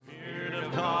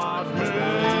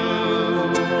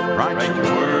Write your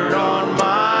word on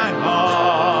my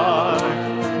heart.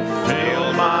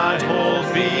 Fill my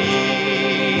whole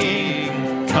being.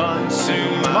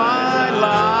 Consume my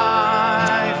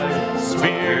life.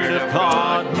 Spirit of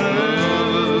God,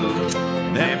 move.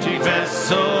 An empty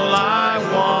vessel I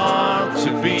want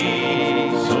to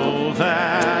be, so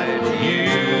that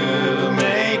you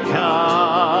may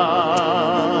come,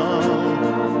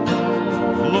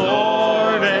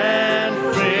 Lord,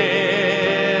 and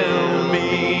fill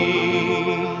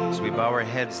me. As we bow our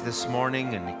heads this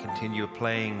morning and continue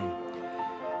playing,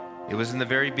 it was in the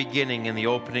very beginning, in the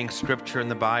opening scripture in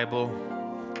the Bible,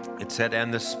 it said,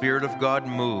 "And the Spirit of God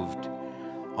moved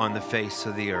on the face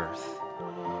of the earth."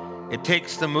 It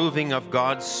takes the moving of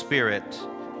God's Spirit,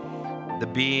 the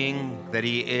being that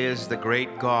He is, the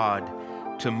great God,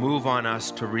 to move on us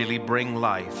to really bring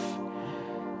life.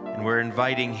 And we're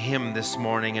inviting Him this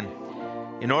morning. And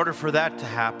in order for that to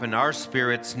happen, our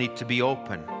spirits need to be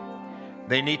open.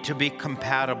 They need to be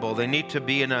compatible. They need to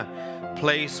be in a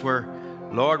place where,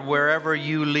 Lord, wherever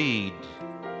you lead,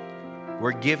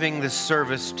 we're giving this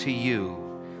service to you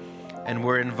and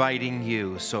we're inviting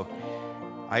you. So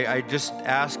I just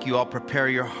ask you all, prepare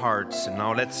your hearts. And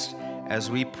now let's, as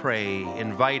we pray,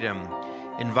 invite Him.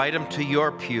 Invite Him to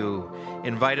your pew.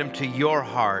 Invite Him to your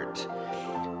heart.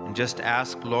 And just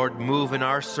ask, Lord, move in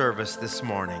our service this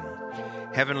morning.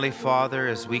 Heavenly Father,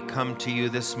 as we come to you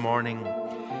this morning,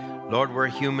 Lord, we're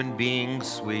human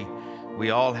beings. We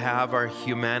all have our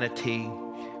humanity.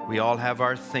 We all have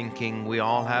our thinking. We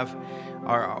all have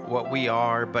what we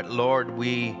are. But Lord,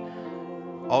 we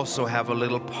also have a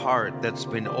little part that's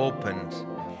been opened,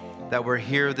 that we're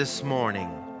here this morning.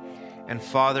 And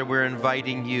Father, we're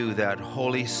inviting you, that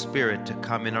Holy Spirit, to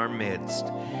come in our midst.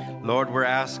 Lord, we're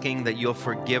asking that you'll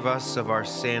forgive us of our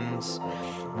sins,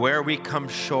 where we come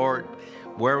short,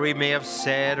 where we may have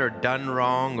said or done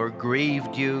wrong or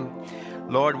grieved you.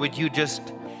 Lord, would you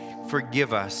just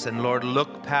forgive us? And Lord,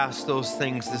 look past those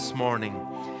things this morning.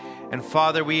 And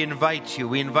Father, we invite you.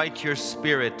 We invite your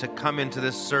Spirit to come into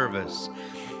this service.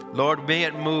 Lord, may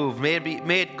it move. May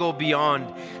it go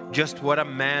beyond just what a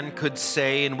man could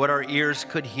say and what our ears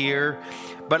could hear.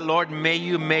 But Lord, may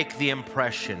you make the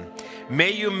impression.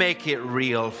 May you make it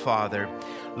real, Father.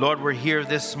 Lord, we're here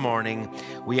this morning.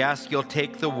 We ask you'll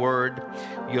take the word,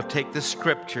 you'll take the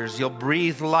scriptures, you'll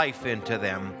breathe life into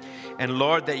them. And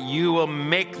Lord, that you will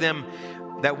make them,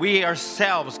 that we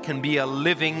ourselves can be a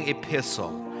living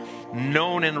epistle,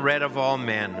 known and read of all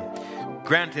men.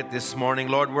 Grant it this morning,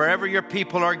 Lord, wherever your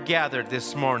people are gathered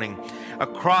this morning,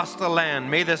 across the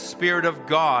land, may the Spirit of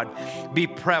God be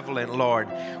prevalent, Lord.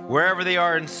 Wherever they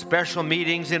are in special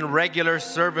meetings, in regular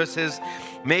services,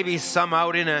 maybe some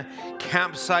out in a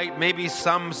campsite, maybe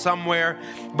some somewhere.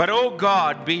 But, oh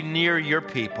God, be near your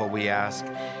people, we ask.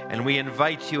 And we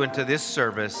invite you into this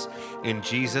service in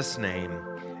Jesus' name.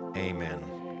 Amen.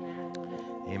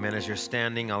 Amen. As you're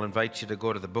standing, I'll invite you to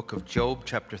go to the book of Job,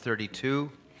 chapter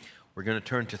 32. We're going to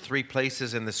turn to three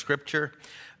places in the scripture.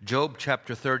 Job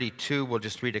chapter 32, we'll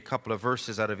just read a couple of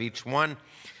verses out of each one.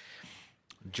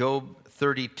 Job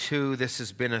 32, this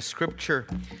has been a scripture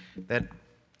that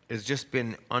has just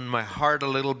been on my heart a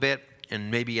little bit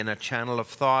and maybe in a channel of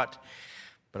thought,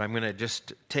 but I'm going to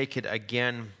just take it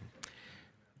again.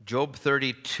 Job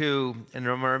 32, and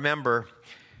remember,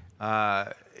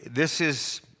 this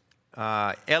is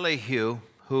Elihu,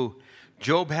 who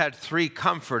Job had three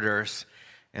comforters,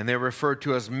 and they're referred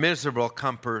to as miserable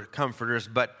comforters.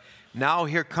 But now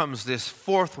here comes this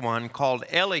fourth one called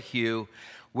Elihu,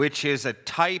 which is a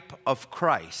type of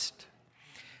Christ.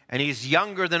 And he's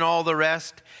younger than all the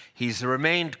rest. He's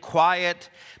remained quiet,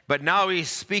 but now he's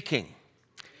speaking.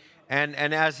 And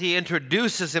as he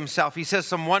introduces himself, he says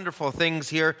some wonderful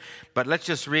things here. But let's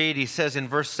just read. He says in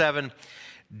verse 7,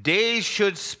 "Days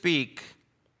should speak,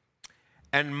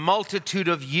 and multitude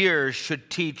of years should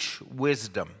teach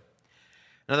wisdom."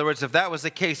 In other words, if that was the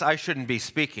case, I shouldn't be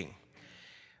speaking.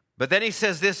 But then he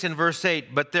says this in verse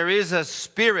 8, "But there is a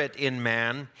spirit in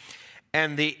man,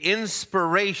 and the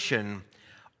inspiration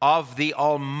of the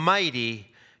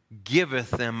Almighty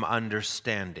giveth them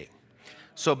understanding."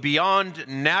 So beyond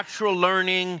natural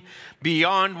learning,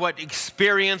 beyond what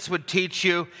experience would teach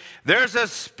you, there's a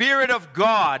Spirit of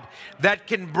God that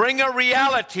can bring a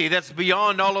reality that's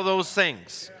beyond all of those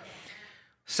things.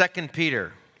 2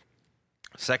 Peter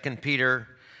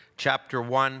chapter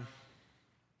 1.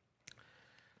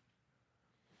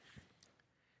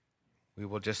 We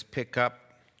will just pick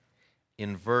up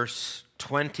in verse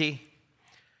 20.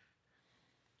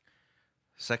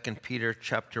 2 Peter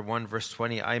chapter 1, verse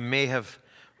 20. I may have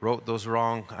wrote those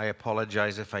wrong. I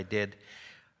apologize if I did.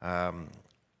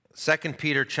 2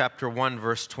 Peter chapter 1,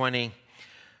 verse 20.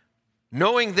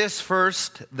 Knowing this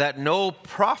first, that no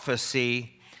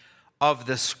prophecy of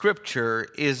the Scripture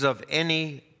is of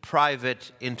any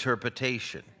private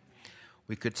interpretation.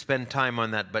 We could spend time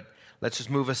on that, but let's just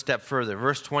move a step further.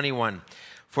 Verse 21,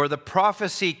 for the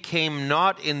prophecy came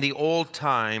not in the old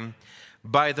time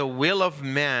by the will of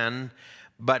man,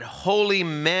 but holy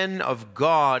men of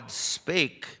God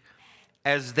spake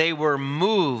as they were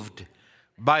moved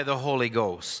by the Holy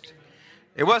Ghost.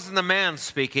 It wasn't the man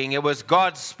speaking, it was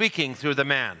God speaking through the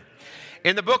man.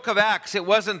 In the book of Acts, it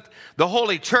wasn't the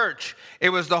Holy Church, it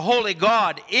was the Holy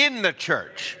God in the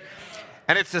church.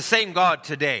 And it's the same God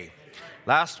today.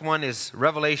 Last one is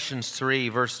Revelations 3,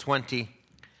 verse 20.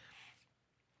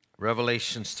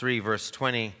 Revelations 3, verse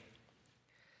 20.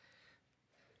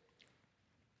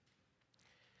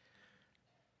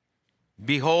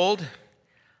 Behold,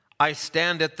 I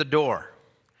stand at the door.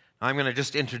 I'm going to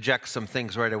just interject some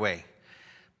things right away.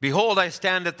 Behold, I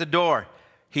stand at the door.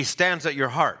 He stands at your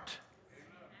heart.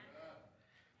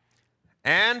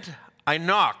 And I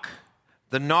knock.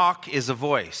 The knock is a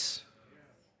voice.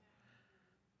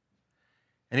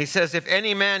 And he says, if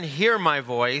any man hear my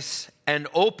voice and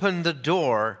open the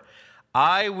door,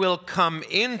 I will come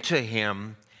into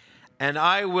him, and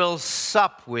I will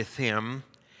sup with him,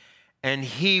 and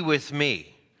he with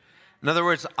me. In other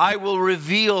words, I will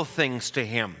reveal things to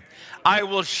him. I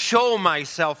will show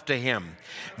myself to him.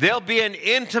 There'll be an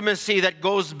intimacy that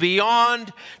goes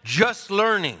beyond just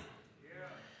learning.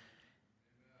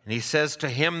 And he says, to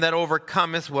him that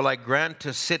overcometh will I grant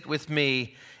to sit with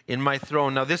me in my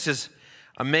throne. Now this is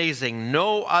amazing.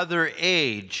 No other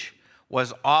age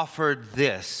was offered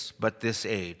this but this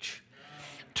age.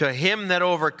 To him that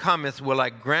overcometh will I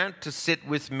grant to sit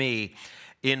with me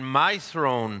in my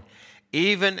throne,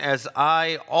 even as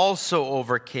I also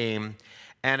overcame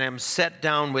and am set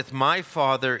down with my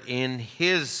Father in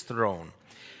his throne.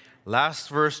 Last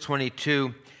verse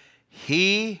 22,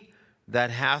 he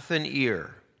that hath an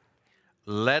ear,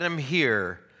 let him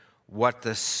hear what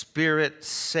the Spirit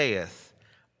saith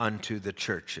unto the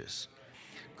churches.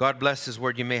 God bless his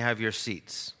word. You may have your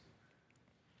seats.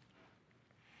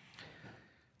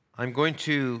 I'm going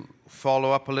to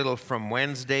follow up a little from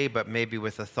Wednesday, but maybe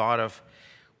with a thought of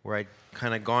where I'd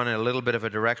kind of gone in a little bit of a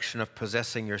direction of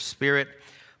possessing your spirit.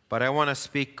 But I want to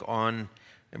speak on,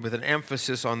 with an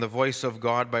emphasis on the voice of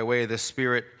God by way of the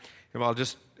Spirit. And I'll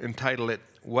just entitle it,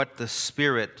 What the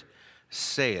Spirit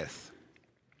Saith.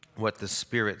 What the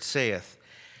Spirit saith.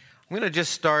 I'm going to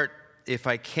just start, if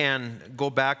I can, go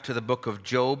back to the book of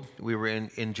Job. We were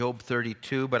in Job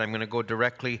 32, but I'm going to go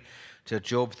directly to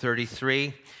Job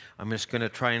 33. I'm just going to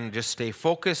try and just stay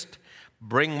focused,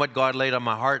 bring what God laid on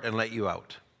my heart, and let you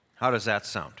out. How does that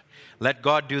sound? Let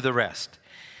God do the rest.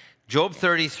 Job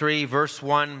 33, verse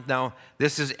 1. Now,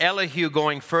 this is Elihu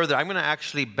going further. I'm going to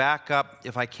actually back up,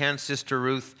 if I can, Sister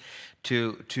Ruth,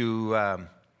 to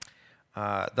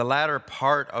the latter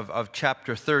part of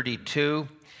chapter 32,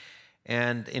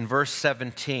 and in verse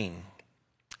 17.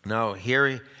 Now,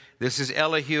 here, this is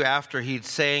Elihu after he'd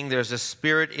saying, there's a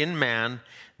spirit in man,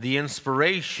 the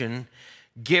inspiration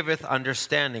giveth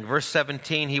understanding. Verse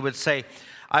 17, he would say,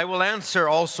 I will answer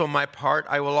also my part.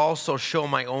 I will also show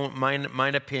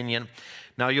mine opinion.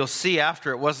 Now you'll see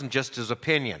after it wasn't just his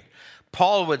opinion.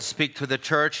 Paul would speak to the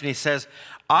church and he says,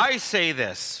 I say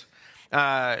this,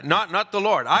 not the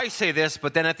Lord. I say this,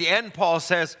 but then at the end Paul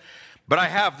says, but I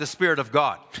have the Spirit of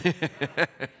God.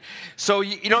 So,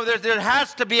 there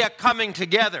has to be a coming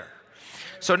together.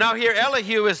 So now here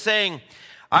Elihu is saying,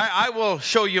 I will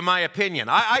show you my opinion.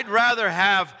 I'd rather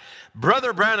have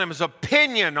Brother Branham's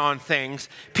opinion on things.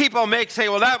 People may say,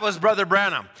 well, that was Brother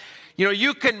Branham.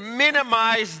 You can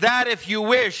minimize that if you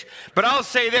wish, but I'll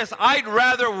say this, I'd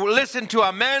rather listen to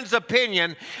a man's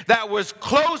opinion that was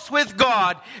close with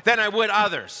God than I would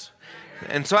others.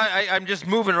 And so I'm just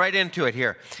moving right into it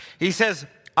here. He says,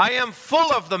 I am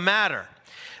full of the matter.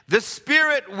 The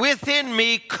Spirit within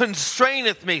me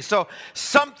constraineth me. So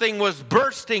something was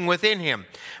bursting within him.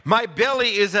 My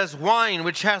belly is as wine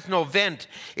which hath no vent.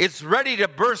 It's ready to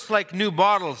burst like new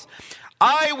bottles.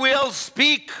 I will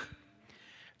speak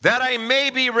that I may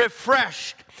be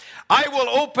refreshed. I will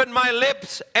open my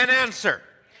lips and answer.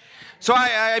 So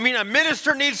I mean, a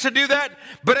minister needs to do that.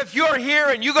 But if you're here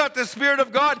and you got the Spirit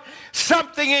of God,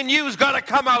 something in you's got to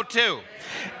come out too.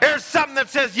 There's something that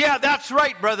says, yeah, that's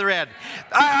right, Brother Ed.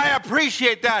 I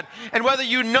appreciate that. And whether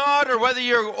you nod or whether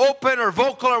you're open or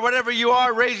vocal or whatever you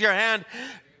are, raise your hand.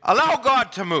 Allow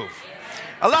God to move.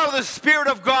 Allow the Spirit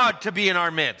of God to be in our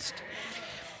midst.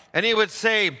 And he would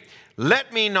say,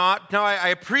 let me not. Now, I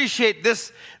appreciate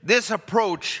this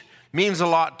approach means a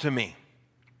lot to me.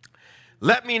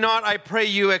 Let me not, I pray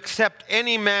you, accept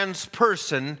any man's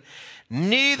person,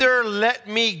 neither let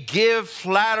me give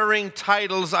flattering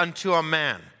titles unto a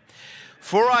man.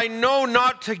 For I know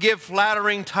not to give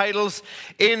flattering titles.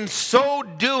 In so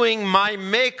doing, my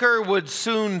Maker would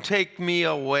soon take me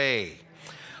away.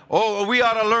 Oh, we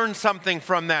ought to learn something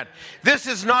from that. This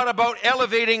is not about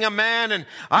elevating a man and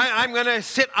I'm going to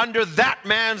sit under that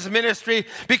man's ministry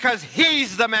because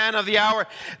he's the man of the hour.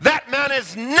 That man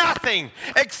is nothing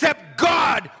except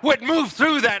God would move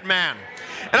through that man.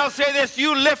 And I'll say this,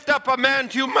 you lift up a man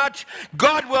too much,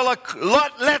 God will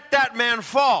let that man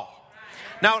fall.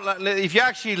 Now, if you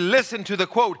actually listen to the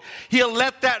quote, he'll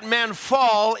let that man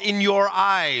fall in your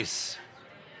eyes.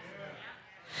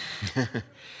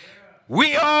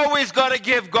 We always got to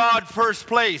give God first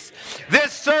place.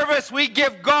 This service, we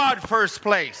give God first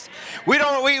place.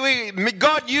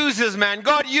 God uses man.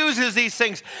 God uses these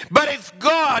things. But it's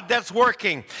God that's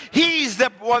working. He's the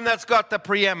one that's got the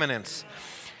preeminence.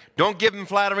 Don't give him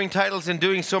flattering titles. In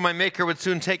doing so, my Maker would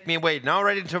soon take me away. Now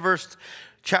right into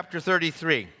chapter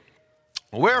 33.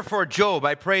 Wherefore, Job,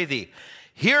 I pray thee,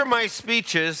 hear my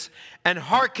speeches and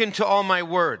hearken to all my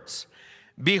words.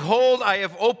 Behold, I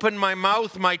have opened my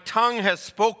mouth, my tongue has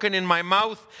spoken in my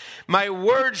mouth. My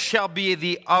words shall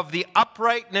be of the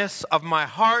uprightness of my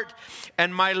heart,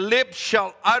 and my lips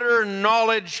shall utter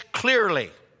knowledge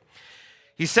clearly.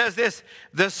 He says this,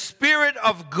 the Spirit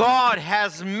of God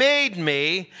has made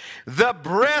me, the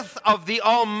breath of the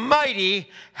Almighty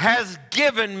has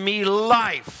given me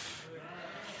life.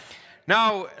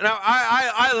 Now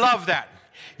I love that.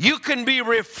 You can be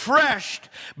refreshed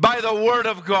by the Word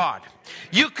of God.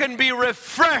 You can be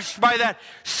refreshed by that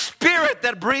Spirit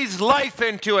that breathes life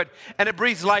into it, and it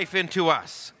breathes life into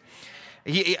us.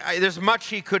 There's much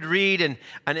he could read, and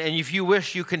if you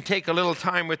wish, you can take a little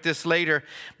time with this later.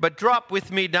 But drop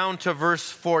with me down to verse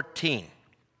 14.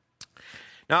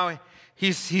 Now,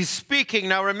 he's speaking.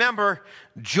 Now, remember,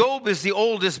 Job is the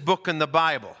oldest book in the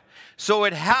Bible. So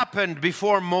it happened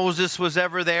before Moses was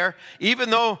ever there, even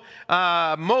though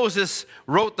Moses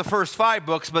wrote the first 5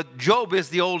 books, but Job is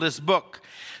the oldest book.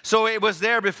 So it was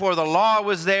there before the law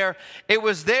was there. It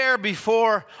was there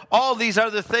before all these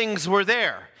other things were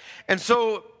there. And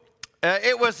so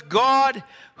it was God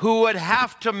who would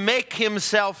have to make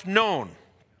himself known.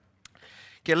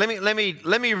 Okay, let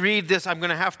me read this. I'm going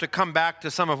to have to come back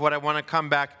to some of what I want to come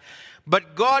back.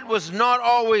 But God was not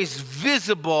always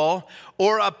visible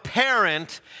or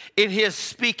apparent in his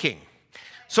speaking.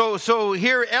 So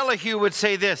here Elihu would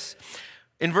say this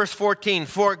in verse 14.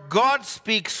 For God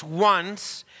speaks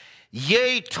once,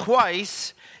 yea,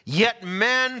 twice, yet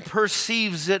man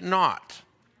perceives it not.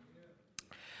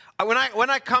 When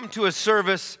I come to a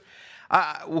service,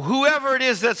 whoever it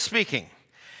is that's speaking,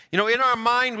 in our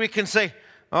mind we can say,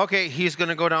 okay, he's going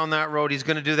to go down that road, he's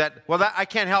going to do that. Well, I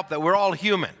can't help that. We're all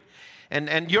human.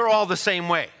 And you're all the same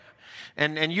way.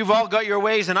 And you've all got your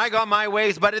ways, and I got my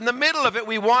ways. But in the middle of it,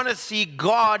 we want to see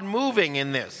God moving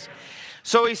in this.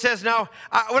 So he says, now,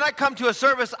 when I come to a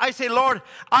service, I say, Lord,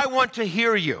 I want to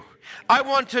hear you. I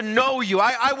want to know you.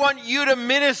 I want you to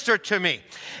minister to me.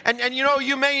 And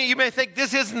you may think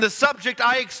this isn't the subject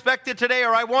I expected today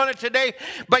or I wanted today,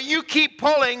 but you keep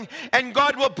pulling and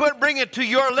God will bring it to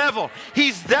your level.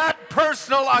 He's that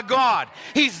personal a God.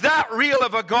 He's that real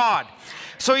of a God.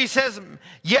 So he says,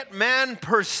 yet man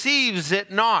perceives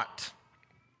it not.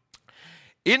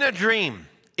 In a dream,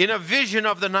 in a vision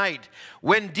of the night,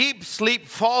 when deep sleep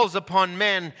falls upon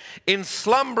men, in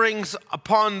slumberings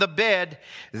upon the bed,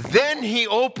 then he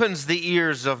opens the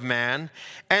ears of man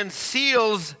and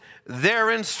seals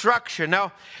their instruction.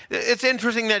 Now, it's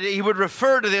interesting that he would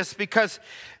refer to this because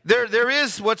there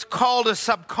is what's called a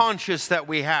subconscious that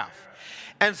we have.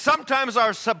 And sometimes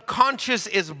our subconscious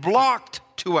is blocked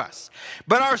to us.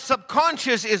 But our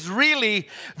subconscious is really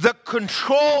the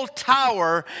control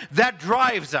tower that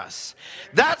drives us.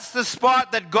 That's the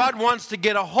spot that God wants to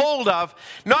get a hold of,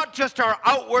 not just our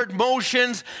outward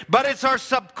motions, but it's our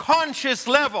subconscious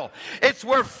level. It's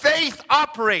where faith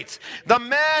operates. The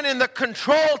man in the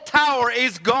control tower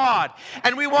is God,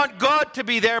 and we want God to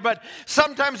be there, but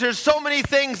sometimes there's so many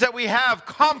things that we have,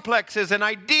 complexes and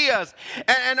ideas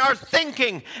and our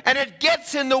thinking, and it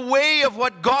gets in the way of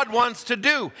what God wants to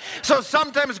do. So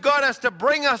sometimes God has to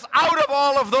bring us out of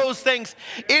all of those things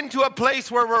into a place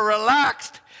where we're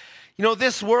relaxed.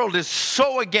 This world is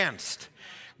so against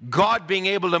God being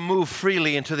able to move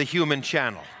freely into the human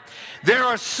channel. There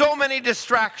are so many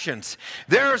distractions.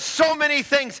 There are so many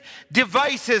things,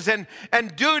 devices and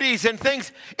duties and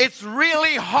things. It's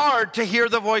really hard to hear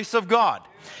the voice of God,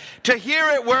 to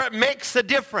hear it where it makes a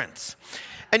difference.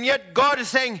 And yet God is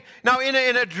saying, now in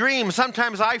a dream,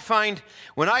 sometimes I find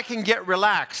when I can get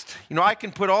relaxed, I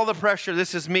can put all the pressure.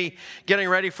 This is me getting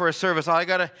ready for a service. I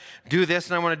got to do this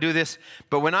and I want to do this.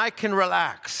 But when I can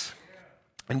relax,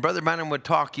 and Brother Branham would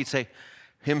talk, he'd say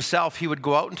himself, he would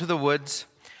go out into the woods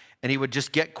and he would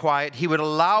just get quiet. He would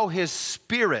allow his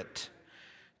spirit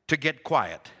to get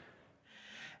quiet.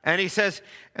 And he says,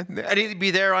 and he'd be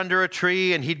there under a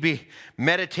tree and he'd be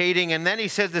meditating. And then he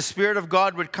says the Spirit of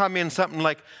God would come in something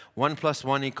like 1 +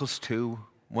 1 = 2.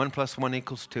 1 + 1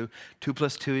 = 2. 2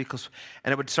 + 2 =.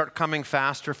 And it would start coming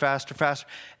faster, faster, faster.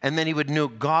 And then he would know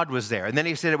God was there. And then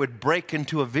he said it would break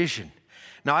into a vision.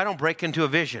 Now, I don't break into a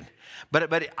vision. But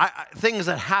things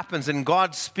that happens and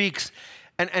God speaks.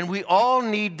 And we all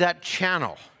need that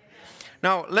channel.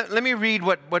 Now, let me read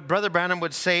what Brother Branham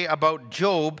would say about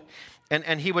Job.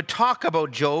 And he would talk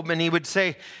about Job, and he would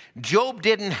say, Job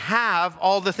didn't have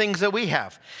all the things that we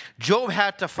have. Job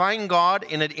had to find God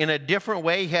in a different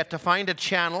way. He had to find a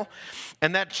channel.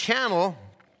 And that channel,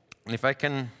 if I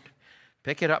can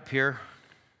pick it up here.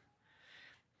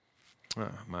 Oh,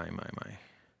 my.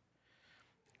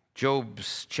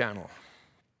 Job's channel.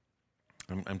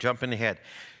 I'm jumping ahead.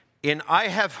 In I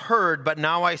have heard, but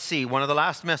now I see, one of the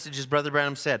last messages Brother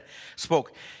Branham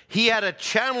spoke. He had a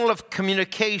channel of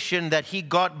communication that he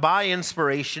got by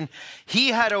inspiration. He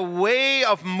had a way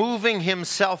of moving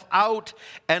himself out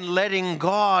and letting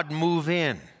God move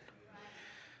in.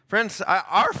 Friends,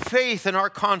 our faith and our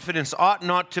confidence ought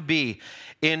not to be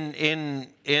in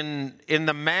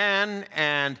the man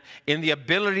and in the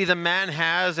ability the man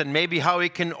has and maybe how he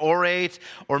can orate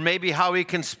or maybe how he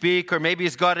can speak or maybe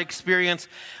he's got experience.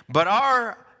 But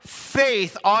our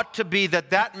faith ought to be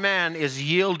that man is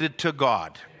yielded to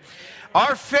God.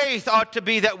 Our faith ought to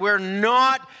be that we're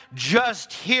not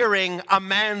just hearing a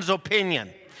man's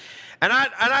opinion. And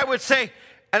I would say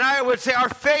our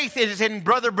faith is in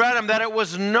Brother Branham that it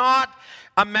was not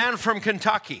a man from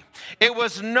Kentucky. It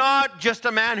was not just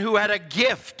a man who had a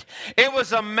gift. It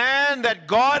was a man that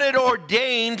God had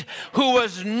ordained who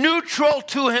was neutral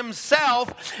to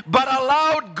himself but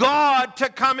allowed God to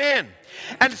come in.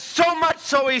 And so much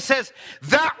so he says,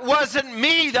 that wasn't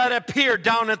me that appeared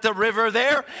down at the river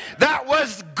there. That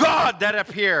was God that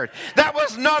appeared. That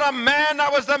was not a man.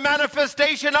 That was the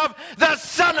manifestation of the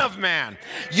Son of Man.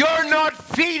 You're not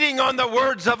feeding on the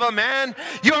words of a man.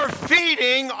 You're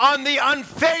feeding on the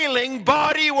unfailing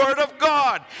body word of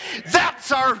God. That's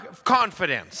our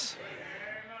confidence.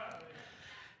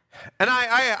 And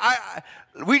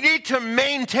we need to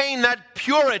maintain that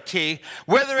purity,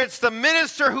 whether it's the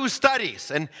minister who studies.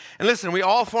 And listen, we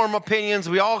all form opinions.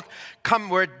 We're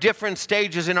at different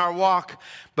stages in our walk.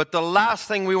 But the last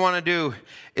thing we want to do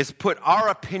is put our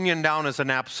opinion down as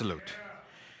an absolute.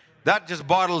 That just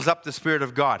bottles up the Spirit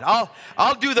of God.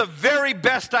 I'll do the very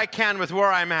best I can with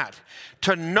where I'm at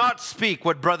to not speak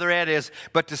what Brother Ed is,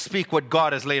 but to speak what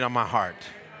God has laid on my heart.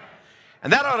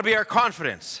 And that ought to be our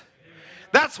confidence.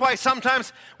 That's why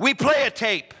sometimes we play a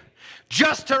tape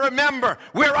just to remember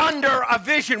we're under a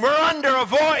vision. We're under a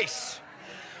voice.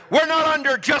 We're not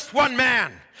under just one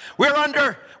man. We're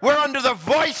under the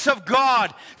voice of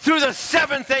God through the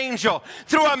seventh angel,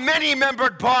 through a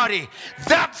many-membered body.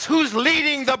 That's who's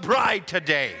leading the bride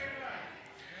today.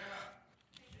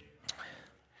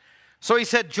 So he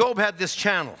said Job had this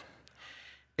channel.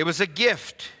 It was a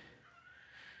gift.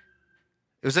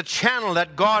 It was a channel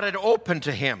that God had opened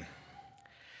to him.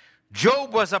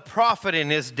 Job was a prophet in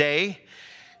his day.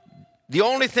 The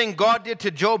only thing God did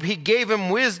to Job, he gave him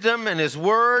wisdom and his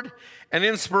word and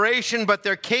inspiration, but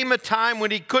there came a time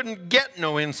when he couldn't get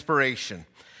no inspiration.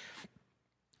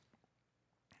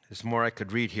 There's more I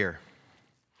could read here.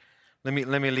 Let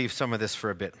me leave some of this for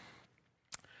a bit.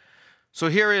 So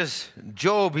here is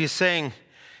Job. He's saying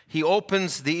he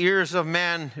opens the ears of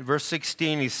man, verse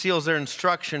 16. He seals their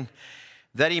instruction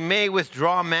that he may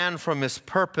withdraw man from his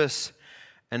purpose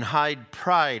and hide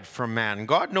pride from man.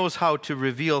 God knows how to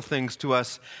reveal things to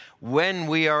us when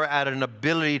we are at an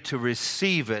ability to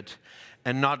receive it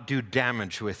and not do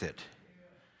damage with it.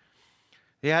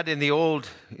 They had in the old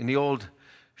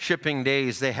shipping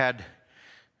days, the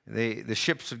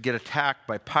ships would get attacked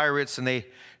by pirates, and they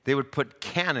would put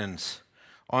cannons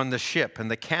on the ship,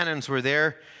 and the cannons were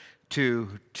there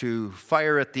to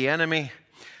fire at the enemy.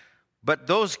 But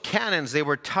those cannons, they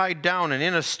were tied down, and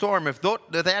in a storm, if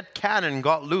that cannon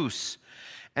got loose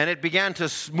and it began to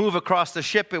move across the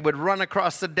ship, it would run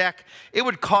across the deck, it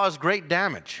would cause great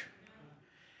damage.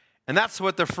 And that's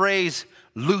what the phrase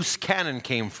loose cannon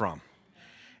came from.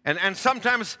 And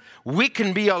sometimes we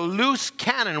can be a loose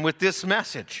cannon with this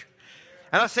message.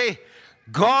 And I say,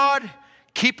 God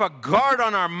keep a guard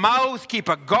on our mouth, keep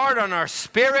a guard on our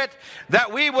spirit,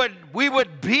 that we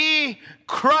would be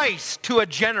Christ to a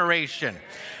generation.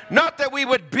 Not that we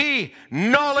would be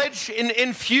knowledge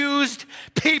infused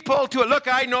people to look,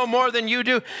 I know more than you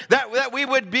do. That we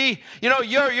would be,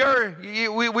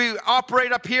 we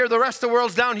operate up here, the rest of the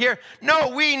world's down here. No,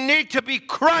 we need to be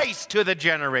Christ to the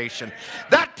generation.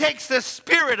 That takes the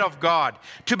Spirit of God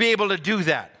to be able to do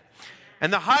that.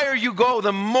 And the higher you go,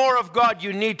 the more of God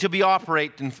you need to be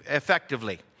operating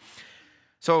effectively.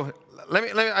 So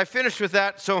I finished with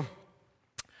that. So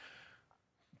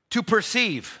to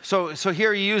perceive. So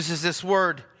here he uses this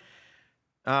word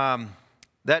that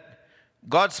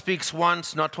God speaks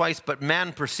once, not twice, but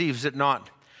man perceives it not.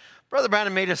 Brother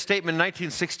Branham made a statement in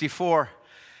 1964,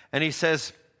 and he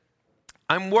says,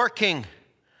 I'm working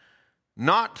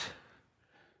not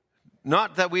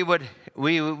that we would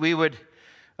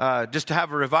just to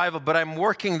have a revival, but I'm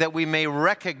working that we may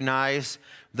recognize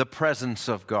the presence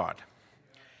of God.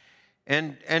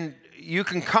 And you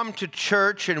can come to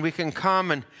church, and we can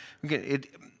come, and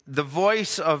the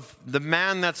voice of the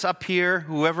man that's up here,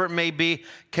 whoever it may be,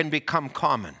 can become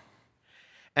common.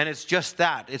 And it's just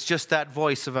that. It's just that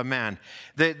voice of a man.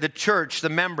 The church, the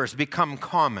members become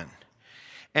common.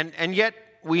 And yet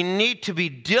we need to be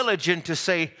diligent to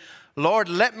say, Lord,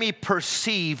 let me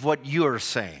perceive what you're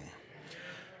saying.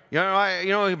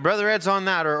 Brother Ed's on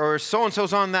that, or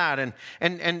so-and-so's on that.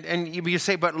 And you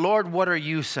say, but Lord, what are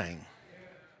you saying?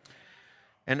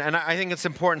 And I think it's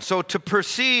important. So to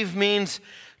perceive means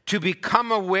to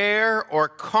become aware or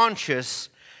conscious,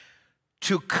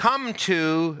 to come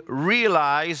to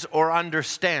realize or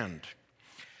understand.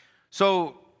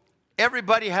 So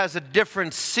everybody has a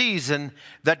different season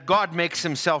that God makes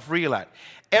himself real at.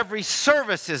 Every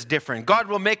service is different. God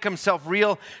will make himself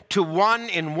real to one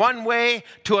in one way,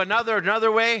 to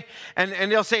another way.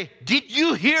 And they'll say, did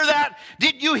you hear that?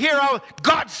 Did you hear how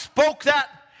God spoke that?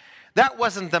 That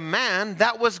wasn't the man,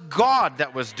 that was God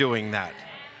that was doing that.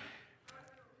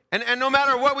 And no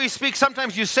matter what we speak,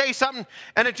 sometimes you say something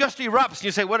and it just erupts. And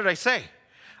you say, what did I say?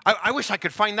 I wish I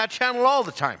could find that channel all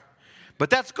the time. But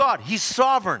that's God. He's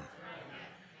sovereign.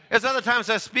 There's other times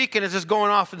I speak and it's just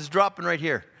going off and it's dropping right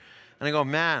here. And I go,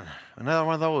 man, another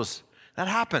one of those. That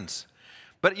happens.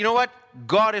 But you know what?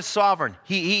 God is sovereign.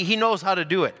 He knows how to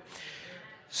do it.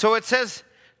 So it says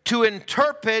to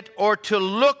interpret or to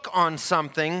look on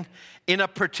something in a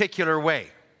particular way.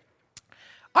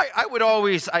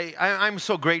 I'm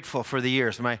so grateful for the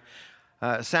years.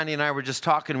 Sandy and I were just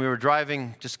talking. We were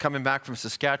driving, just coming back from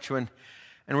Saskatchewan.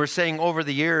 And we're saying over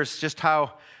the years just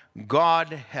how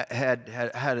God had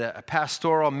a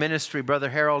pastoral ministry, Brother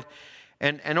Harold.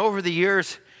 And over the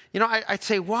years, I'd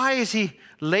say, why is he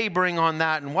laboring on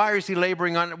that? And why is he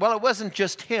laboring on it? Well, it wasn't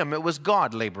just him. It was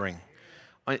God laboring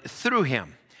through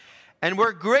him. And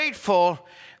we're grateful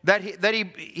that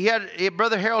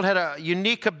Brother Harold had a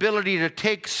unique ability to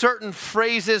take certain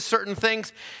phrases, certain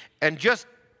things, and just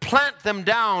plant them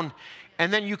down,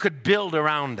 and then you could build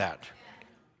around that.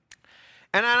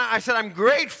 And I said, I'm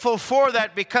grateful for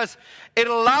that because it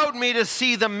allowed me to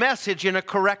see the message in a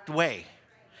correct way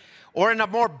or in a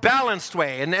more balanced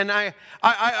way. And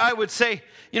I would say,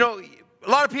 a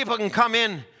lot of people can come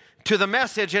in to the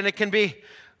message and it can be,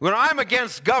 when I'm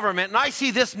against government and I see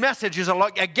this message is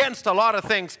against a lot of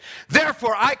things,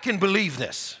 therefore I can believe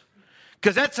this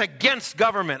because that's against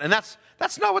government. And that's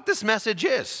not what this message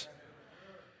is.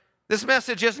 This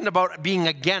message isn't about being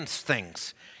against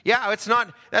things. Yeah, it's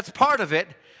not. That's part of it.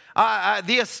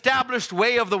 The established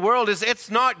way of the world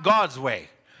it's not God's way.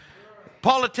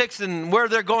 Politics and where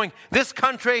they're going, this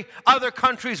country, other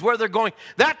countries where they're going,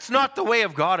 that's not the way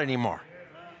of God anymore.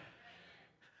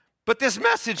 But this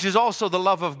message is also the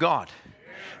love of God.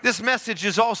 This message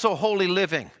is also holy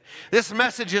living. This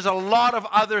message is a lot of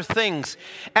other things.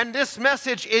 And this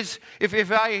message is, if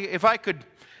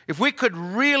we could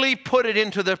really put it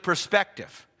into the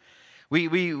perspective.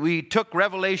 We took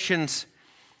Revelations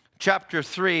chapter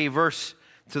 3, verse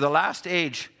to the last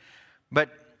age, but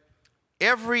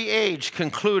every age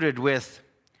concluded with,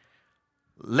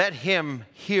 let him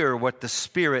hear what the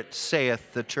Spirit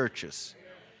saith the churches.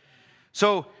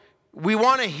 So we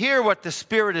want to hear what the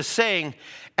Spirit is saying,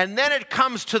 and then it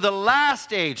comes to the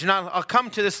last age, and I'll come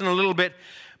to this in a little bit,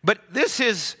 but this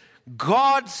is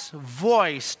God's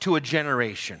voice to a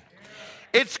generation.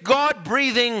 It's God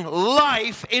breathing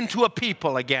life into a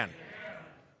people again.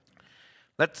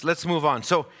 Let's move on.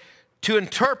 So to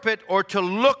interpret or to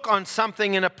look on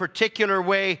something in a particular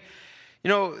way,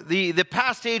 the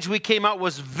past age we came out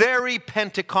was very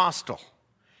Pentecostal.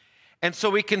 And so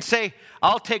we can say,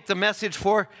 I'll take the message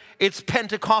for its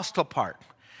Pentecostal part.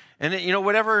 And,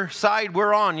 whatever side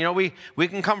we're on, we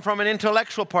can come from an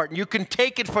intellectual part, and you can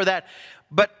take it for that.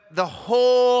 But the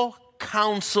whole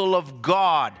counsel of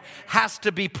God has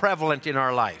to be prevalent in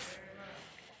our life.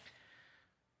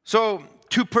 So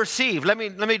to perceive,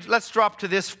 let's drop to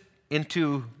this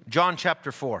into John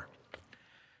chapter 4.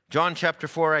 John chapter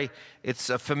 4, it's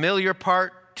a familiar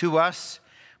part to us.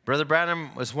 Brother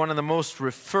Branham was one of the most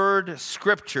referred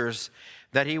scriptures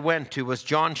that he went to was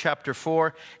John chapter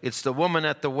 4. It's the woman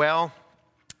at the well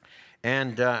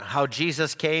and how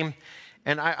Jesus came.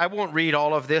 And I won't read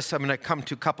all of this. I'm going to come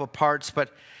to a couple parts,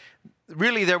 but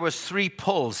really there was 3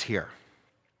 pulls here.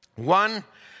 One,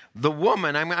 the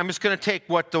woman, I'm just going to take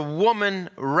what the woman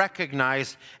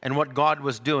recognized and what God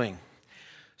was doing.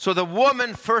 So the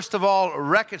woman, first of all,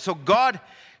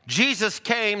 Jesus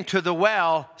came to the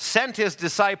well, sent his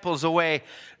disciples away,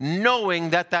 knowing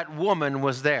that woman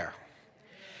was there.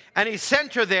 And he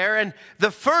sent her there, and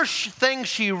the first thing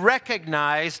she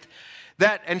recognized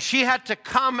and she had to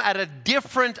come at a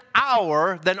different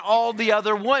hour than all the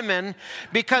other women,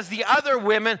 because the other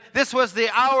women, this was the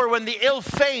hour when the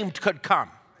ill-famed could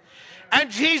come. And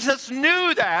Jesus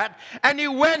knew that, and he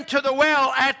went to the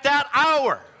well at that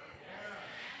hour.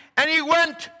 And he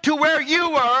went to where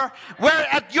you were,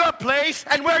 at your place,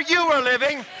 and where you were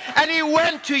living, and he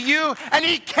went to you, and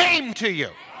he came to you.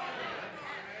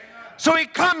 So he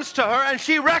comes to her, and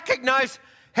she recognized,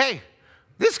 hey,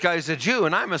 this guy's a Jew,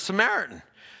 and I'm a Samaritan.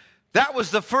 That was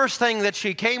the first thing that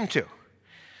she came to.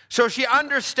 So she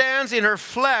understands in her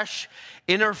flesh,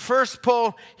 in her first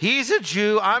pull, he's a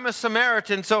Jew, I'm a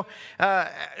Samaritan. So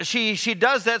she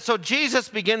does that. So Jesus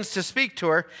begins to speak to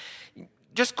her.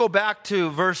 Just go back to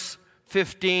verse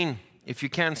 15, if you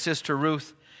can, Sister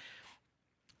Ruth.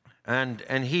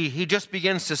 And he just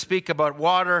begins to speak about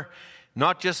water,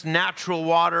 not just natural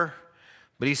water,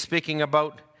 but he's speaking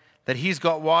about that he's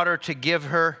got water to give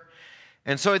her.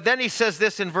 And so then he says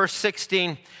this in verse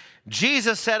 16,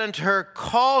 Jesus said unto her,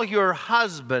 call your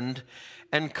husband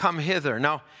and come hither.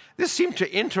 Now, this seemed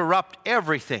to interrupt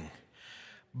everything,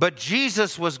 but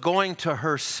Jesus was going to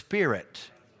her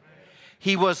spirit.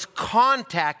 He was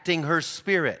contacting her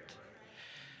spirit.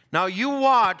 Now, you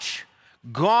watch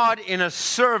God in a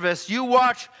service. You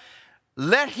watch,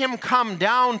 let him come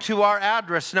down to our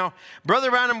address. Now,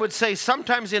 Brother Branham would say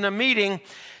sometimes in a meeting,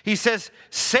 he says,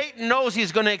 Satan knows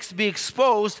he's going to be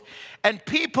exposed, and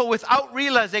people, without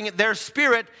realizing it, their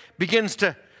spirit begins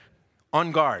to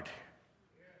on guard.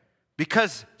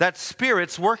 Because that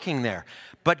spirit's working there.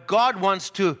 But God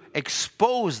wants to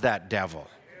expose that devil.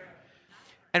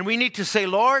 And we need to say,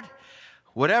 Lord,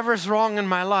 whatever's wrong in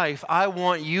my life, I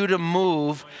want you to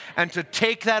move and to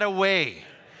take that away.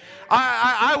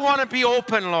 I want to be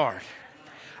open, Lord.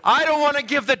 I don't want to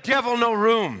give the devil no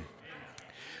room.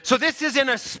 So this is in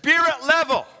a spirit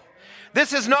level.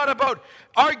 This is not about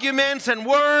arguments and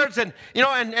words and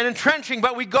entrenching,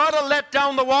 but we got to let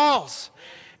down the walls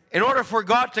in order for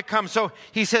God to come. So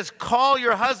he says, call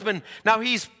your husband. Now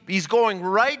he's going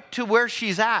right to where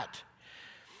she's at.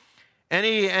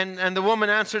 And the woman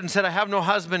answered and said, I have no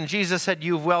husband. Jesus said,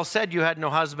 you've well said you had no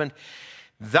husband.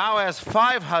 Thou hast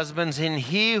 5 husbands, and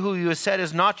he who you said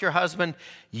is not your husband,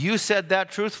 you said that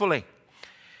truthfully.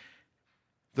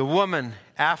 The woman,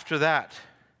 after that,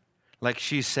 like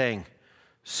she's saying,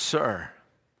 Sir,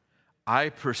 I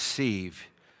perceive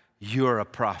you're a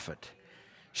prophet.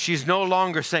 She's no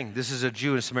longer saying, this is a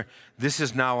Jew and Samaritan. This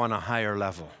is now on a higher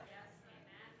level.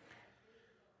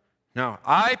 Now,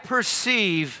 I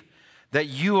perceive that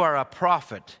you are a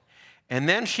prophet. And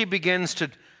then she begins to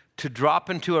drop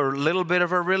into a little bit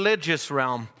of a religious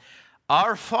realm.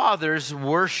 Our fathers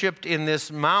worshipped in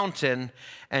this mountain,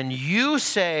 and you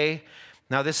say,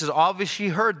 now this is obviously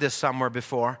heard this somewhere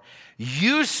before,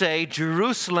 you say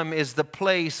Jerusalem is the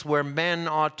place where men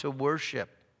ought to worship.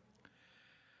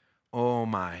 Oh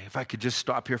my, if I could just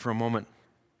stop here for a moment.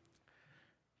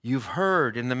 You've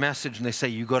heard in the message, and they say,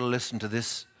 you got to listen to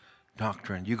this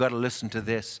doctrine. You got to listen to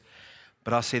this.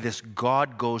 But I'll say this,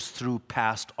 God goes through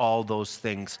past all those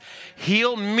things.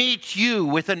 He'll meet you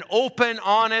with an open,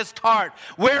 honest heart,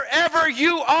 wherever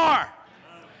you are.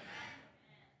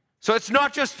 So it's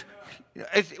not just,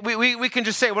 we can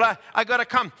just say, well, I got to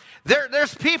come.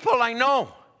 There's people I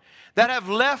know that have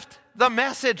left the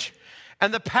message,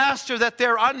 and the pastor that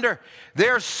they're under,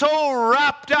 they're so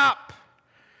wrapped up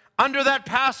under that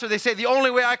pastor, they say, the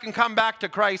only way I can come back to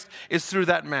Christ is through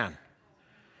that man.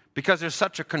 Because there's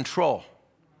such a control.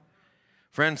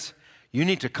 Friends, you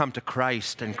need to come to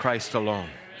Christ and Christ alone.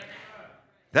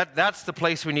 That's the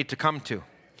place we need to come to.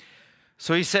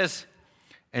 So he says,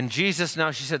 and Jesus,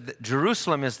 now she said,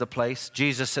 Jerusalem is the place.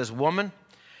 Jesus says, woman,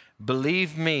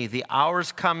 Believe me, the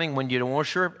hour's coming when you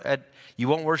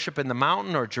won't worship in the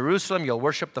mountain or Jerusalem. You'll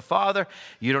worship the Father.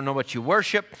 You don't know what you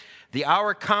worship. The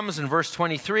hour comes in verse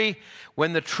 23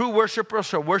 when the true worshipers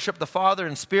shall worship the Father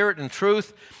in spirit and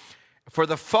truth. For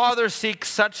the Father seeks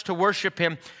such to worship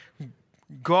him.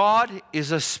 God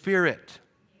is a spirit.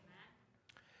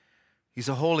 He's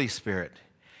a Holy Spirit.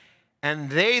 And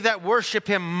they that worship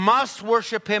him must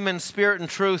worship him in spirit and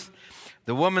truth.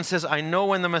 The woman says, I know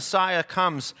when the Messiah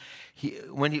comes,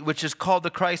 which is called the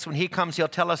Christ, when he comes, he'll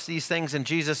tell us these things. And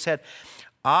Jesus said,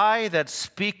 I that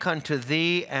speak unto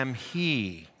thee am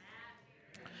he.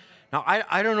 Now,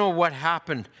 I don't know what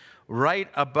happened right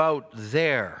about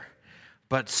there,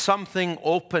 but something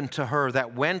opened to her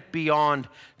that went beyond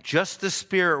just the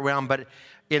spirit realm. But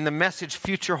in the message,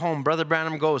 Future Home, Brother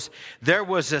Branham goes, there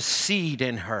was a seed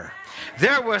in her.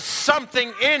 There was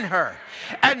something in her.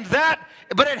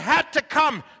 But it had to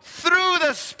come through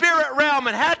the spirit realm.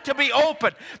 It had to be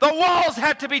opened. The walls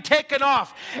had to be taken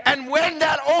off. And when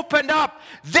that opened up,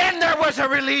 then there was a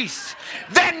release.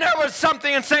 Then there was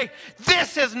something and say,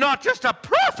 this is not just a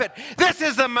prophet. This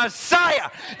is the Messiah.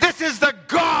 This is the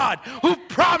God who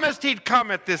promised he'd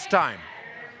come at this time.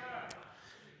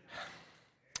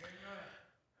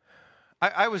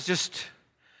 I was just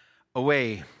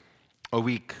away a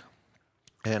week.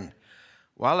 And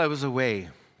while I was away,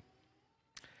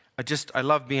 I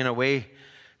love being away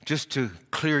just to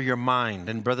clear your mind.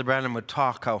 And Brother Branham would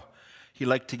talk how he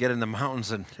liked to get in the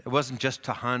mountains, and it wasn't just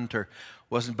to hunt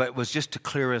but it was just to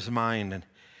clear his mind.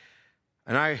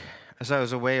 And as I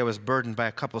was away, I was burdened by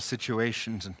a couple of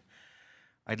situations, and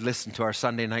I'd listened to our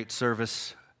Sunday night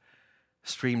service,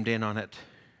 streamed in on it.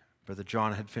 Brother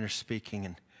John had finished speaking,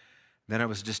 and then I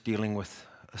was just dealing with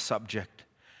a subject.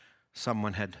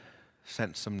 Someone had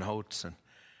sent some notes,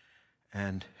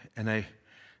 and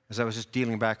as I was just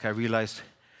dealing back, I realized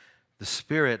the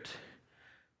Spirit,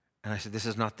 and I said, this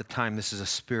is not the time, this is a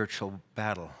spiritual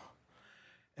battle.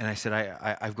 And I said,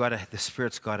 the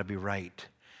Spirit's got to be right.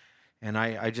 And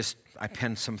I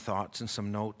penned some thoughts and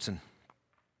some notes, and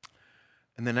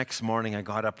the next morning I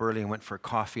got up early and went for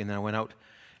coffee, and then I went out.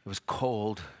 It was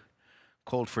cold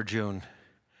for June,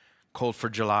 cold for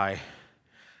July.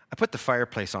 I put the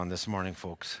fireplace on this morning,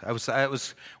 folks.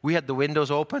 We had the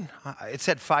windows open. It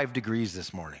said 5 degrees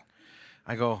this morning.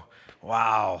 I go,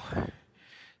 wow.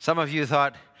 Some of you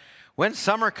thought, when's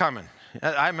summer coming?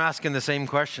 I'm asking the same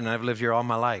question. I've lived here all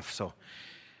my life.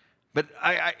 But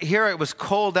here it was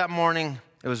cold that morning.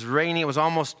 It was rainy. It was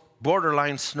almost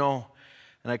borderline snow.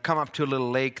 And I come up to a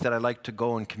little lake that I like to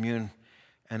go and commune.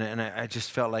 And I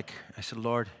just felt like, I said,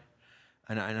 Lord,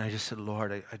 and I just said,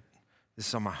 Lord, this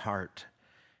is on my heart.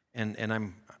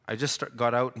 And I just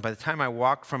got out, and by the time I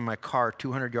walked from my car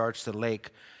 200 yards to the lake,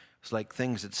 it was like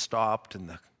things had stopped, and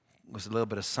there was a little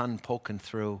bit of sun poking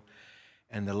through,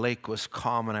 and the lake was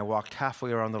calm, and I walked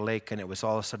halfway around the lake, and it was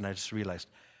all of a sudden I just realized,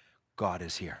 God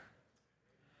is here.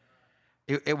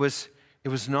 It was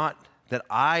not that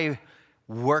I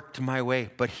worked my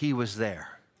way, but he was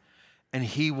there, and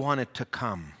he wanted to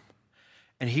come,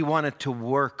 and he wanted to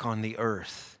work on the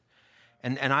earth.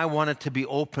 And I wanted to be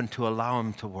open to allow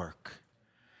him to work.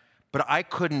 But I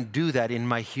couldn't do that in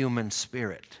my human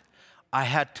spirit. I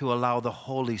had to allow the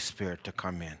Holy Spirit to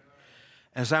come in.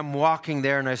 As I'm walking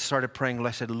there and I started praying, I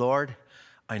said, Lord,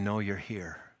 I know you're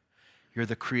here. You're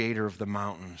the creator of the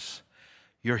mountains.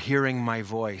 You're hearing my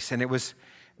voice. And it was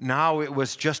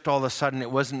just all of a sudden,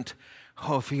 it wasn't,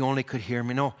 oh, if he only could hear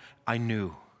me. No, I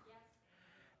knew.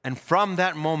 And from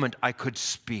that moment, I could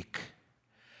speak.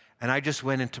 And I just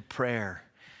went into prayer,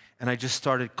 and I just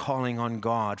started calling on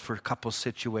God for a couple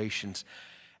situations.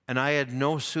 And I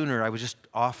was just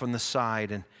off on the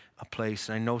side in a place,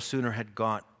 and I no sooner had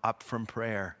got up from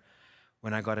prayer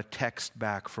when I got a text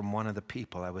back from one of the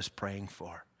people I was praying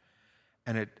for.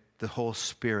 And the whole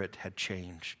spirit had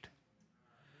changed.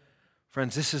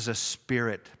 Friends, this is a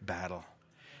spirit battle.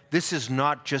 This is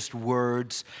not just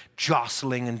words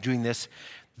jostling and doing this.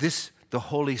 The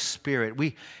Holy Spirit.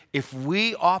 If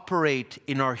we operate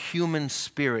in our human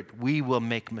spirit, we will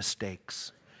make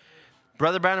mistakes.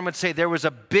 Brother Branham would say there was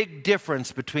a big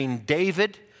difference between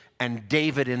David and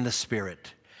David in the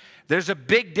Spirit. There's a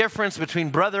big difference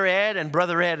between Brother Ed and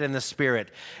Brother Ed in the Spirit.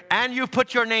 And you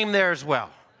put your name there as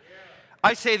well.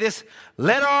 I say this,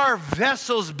 let our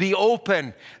vessels be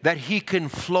open that he can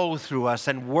flow through us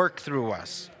and work through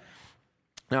us.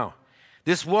 Now,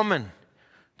 this woman,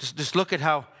 just look at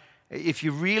how, if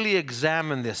you really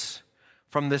examine this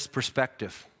from this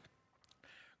perspective,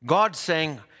 God's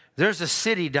saying, there's a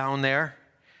city down there,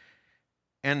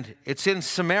 and it's in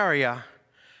Samaria,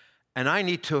 and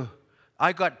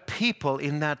I got people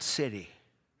in that city.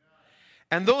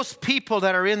 And those people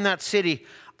that are in that city,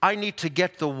 I need to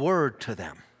get the word to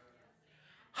them.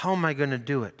 How am I going to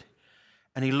do it?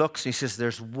 And he looks and he says,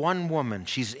 there's one woman.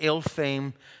 She's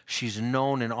ill-famed. She's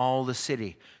known in all the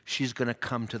city. She's going to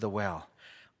come to the well.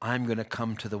 I'm going to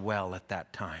come to the well at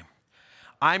that time.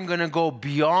 I'm going to go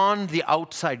beyond the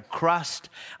outside crust.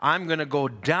 I'm going to go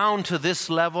down to this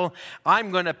level.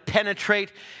 I'm going to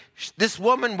penetrate. This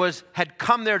woman had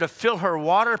come there to fill her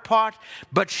water pot,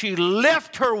 but she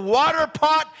left her water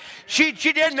pot. She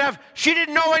didn't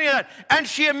know any of that. And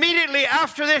she immediately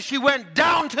after this, she went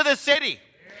down to the city.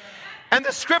 And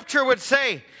the scripture would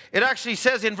say, it actually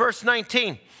says in verse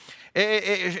 19,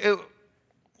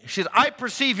 she says, I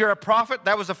perceive you're a prophet.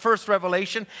 That was the first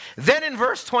revelation. Then in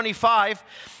verse 25,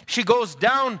 she goes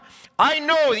down, I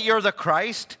know that you're the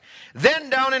Christ. Then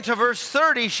down into verse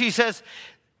 30, she says,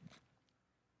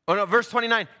 verse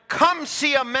 29, come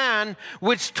see a man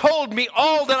which told me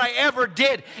all that I ever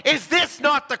did. Is this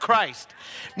not the Christ?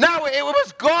 Now, it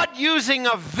was God using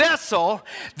a vessel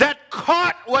that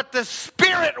caught what the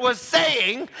Spirit was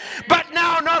saying, but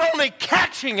now not only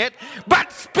catching it,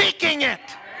 but speaking it.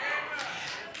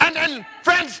 And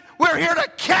friends, we're here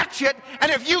to catch it,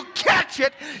 and if you catch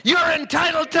it, you're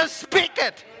entitled to speak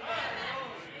it.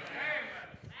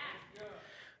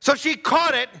 So she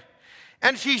caught it,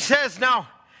 and she says,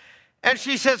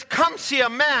 come see a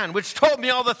man which told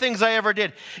me all the things I ever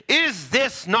did. Is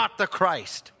this not the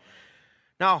Christ?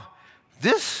 Now,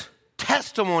 this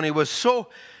testimony was so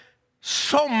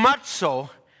much so,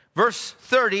 verse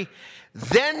 30,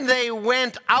 then they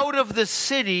went out of the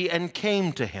city and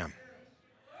came to him.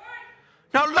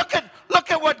 Now look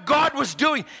at what God was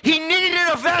doing. He needed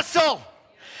a vessel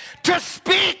to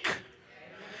speak,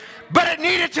 but it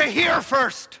needed to hear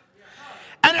first.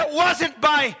 And it wasn't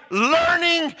by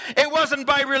learning, it wasn't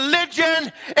by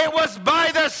religion, it was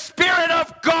by the Spirit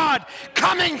of God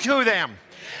coming to them.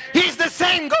 He's the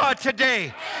same God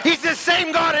today. He's the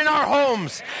same God in our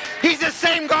homes. He's the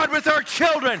same God with our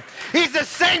children. He's the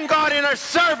same God in our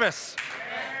service.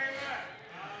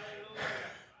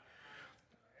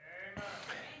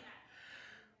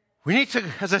 We need to,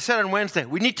 as I said on Wednesday,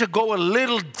 we need to go a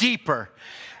little deeper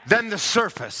than the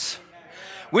surface.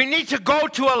 We need to go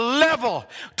to a level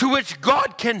to which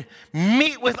God can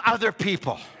meet with other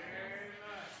people.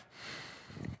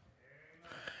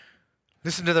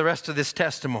 Listen to the rest of this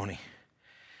testimony.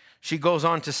 She goes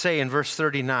on to say in verse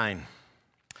 39,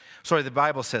 the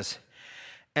Bible says,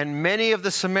 and many of the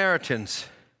Samaritans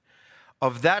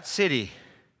of that city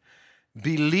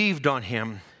believed on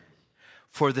him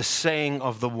for the saying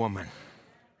of the woman,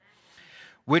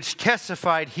 which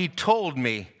testified, he told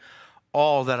me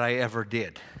all that I ever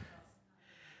did.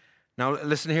 Now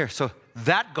listen here. So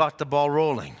that got the ball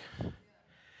rolling.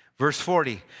 Verse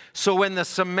 40. So when the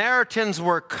Samaritans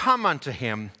were come unto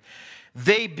him,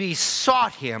 they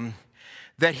besought him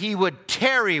that he would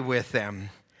tarry with them,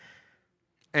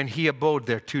 and he abode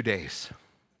there 2 days.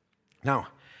 Now,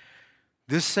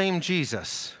 this same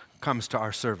Jesus comes to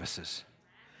our services.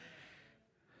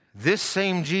 This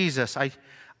same Jesus, I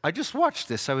just watched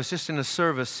this. I was just in a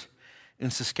service in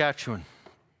Saskatchewan.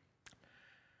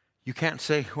 You can't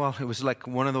say, well, it was like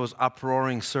one of those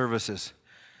uproaring services.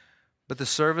 But the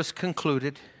service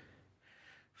concluded.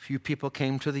 A few people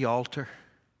came to the altar.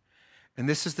 And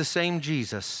this is the same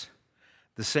Jesus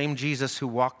who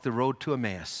walked the road to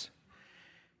Emmaus.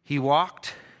 He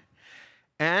walked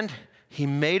and he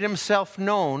made himself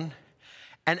known.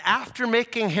 And after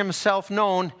making himself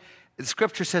known, the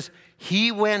scripture says,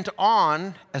 he went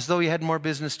on as though he had more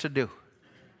business to do.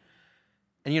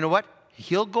 And you know what?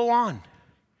 He'll go on.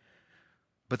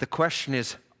 But the question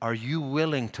is, are you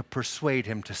willing to persuade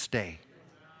him to stay?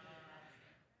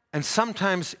 And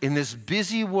sometimes in this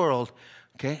busy world,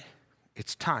 okay,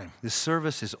 it's time. This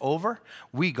service is over.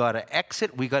 We got to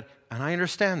exit. And I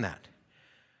understand that.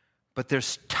 But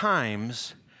there's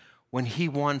times when he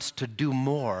wants to do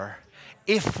more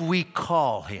if we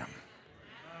call him.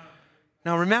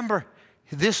 Now remember,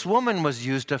 this woman was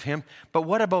used of him, but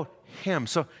what about him?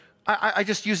 So I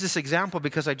just use this example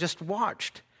because I just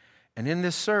watched. And in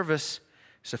this service,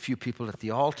 there's a few people at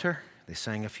the altar. They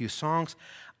sang a few songs.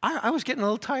 I was getting a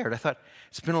little tired. I thought,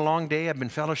 it's been a long day. I've been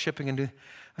fellowshipping.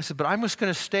 I said, but I'm just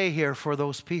going to stay here for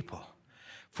those people,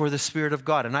 for the Spirit of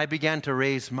God. And I began to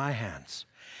raise my hands.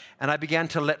 And I began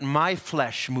to let my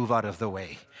flesh move out of the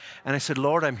way. And I said,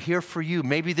 Lord, I'm here for you.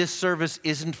 Maybe this service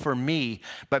isn't for me,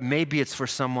 but maybe it's for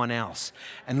someone else.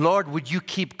 And Lord, would you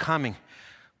keep coming?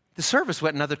 The service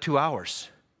went another 2 hours.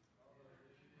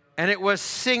 And it was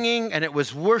singing and it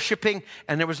was worshiping,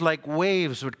 and there was like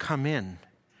waves would come in.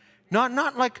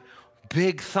 Not like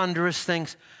big thunderous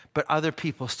things, but other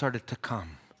people started to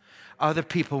come. Other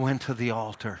people went to the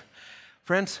altar.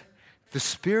 Friends, the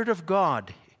Spirit of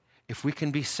God, if we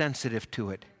can be sensitive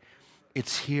to it,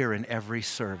 it's here in every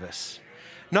service.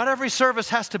 Not every service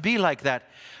has to be like that,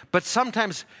 but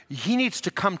sometimes He needs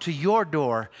to come to your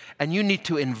door and you need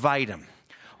to invite Him.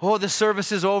 Oh, the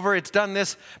service is over, it's done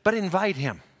this, but invite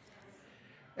Him.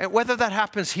 And whether that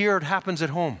happens here or it happens at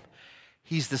home,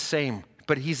 He's the same,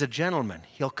 but He's a gentleman.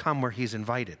 He'll come where He's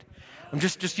invited. I'm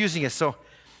just using it. So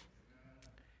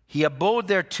He abode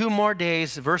there 2 more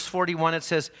days. Verse 41, it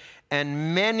says,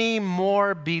 and many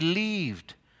more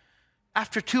believed.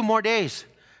 After 2 more days,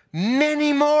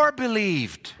 many more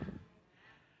believed.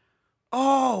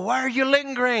 Oh, why are you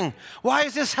lingering? Why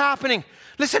is this happening?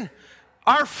 Listen,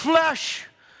 our flesh,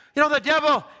 the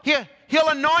devil, he'll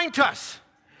anoint us.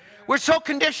 We're so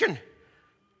conditioned.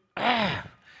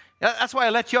 That's why I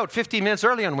let you out 15 minutes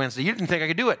early on Wednesday. You didn't think I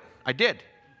could do it. I did.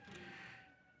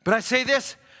 But I say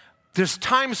this, there's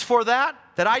times for that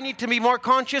I need to be more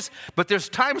conscious, but there's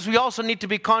times we also need to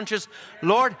be conscious,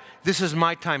 Lord, this is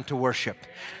my time to worship.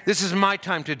 This is my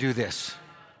time to do this.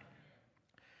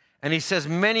 And He says,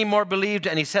 many more believed,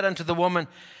 and He said unto the woman,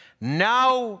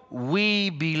 now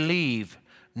we believe,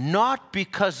 not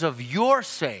because of your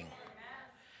saying,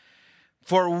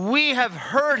 for we have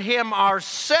heard Him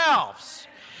ourselves,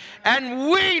 and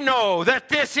we know that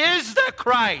this is the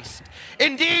Christ,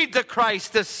 indeed the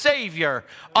Christ, the Savior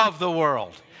of the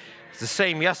world. It's the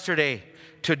same yesterday,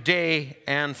 today,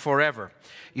 and forever.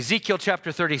 Ezekiel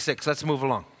chapter 36, let's move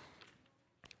along.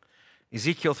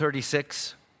 Ezekiel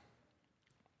 36.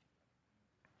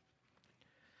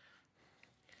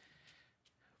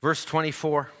 Verse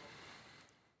 24.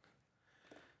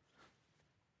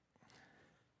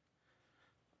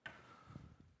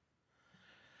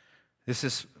 This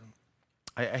is,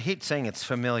 I hate saying it's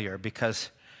familiar because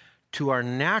to our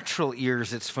natural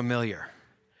ears it's familiar.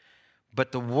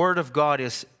 But the Word of God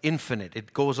is infinite.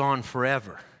 It goes on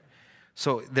forever.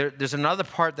 So there's another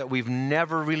part that we've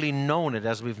never really known it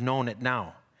as we've known it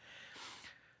now.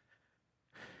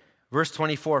 Verse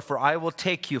 24, for I will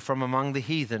take you from among the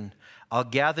heathen. I'll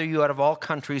gather you out of all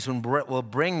countries and will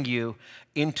bring you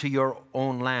into your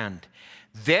own land.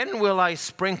 Then will I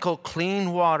sprinkle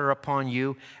clean water upon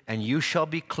you, and you shall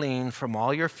be clean from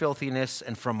all your filthiness,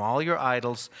 and from all your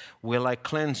idols will I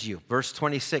cleanse you. Verse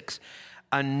 26,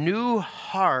 a new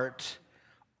heart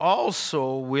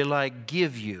also will I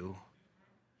give you.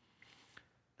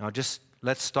 Now just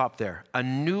let's stop there. A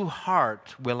new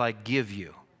heart will I give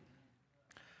you.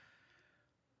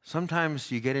 Sometimes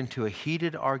you get into a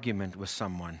heated argument with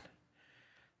someone.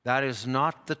 That is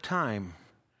not the time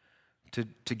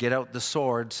to get out the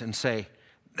swords and say,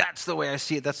 that's the way I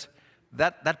see it.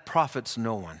 That profits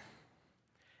no one.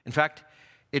 In fact,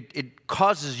 it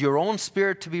causes your own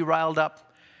spirit to be riled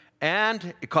up,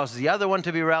 and it causes the other one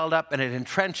to be riled up, and it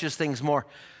entrenches things more.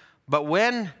 But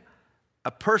when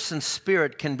a person's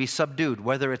spirit can be subdued,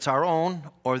 whether it's our own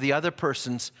or the other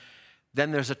person's,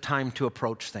 then there's a time to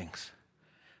approach things.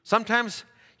 Sometimes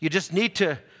you just need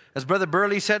to, as Brother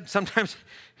Burley said, sometimes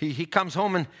he comes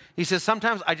home and he says,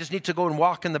 sometimes I just need to go and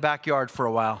walk in the backyard for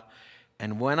a while.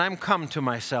 And when I'm come to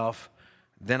myself,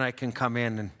 then I can come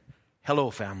in and,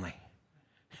 hello, family.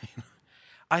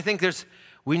 I think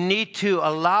we need to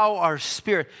allow our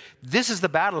spirit. This is the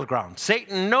battleground.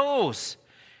 Satan knows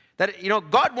that,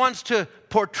 God wants to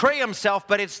portray Himself,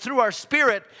 but it's through our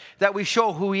spirit that we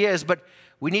show who He is. But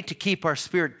we need to keep our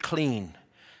spirit clean.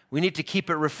 We need to keep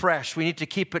it refreshed. We need to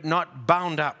keep it not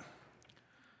bound up.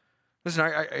 Listen,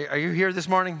 are you here this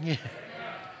morning? Yeah.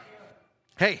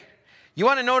 Hey, you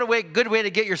want to know a good way to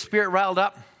get your spirit riled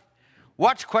up?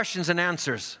 Watch Questions and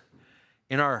Answers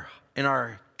in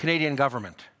our Canadian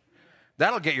government.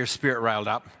 That'll get your spirit riled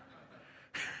up.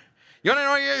 You want to know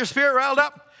how you get your spirit riled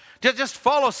up? Just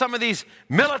follow some of these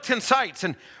militant sites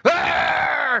and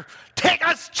take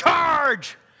us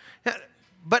charge.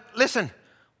 But listen,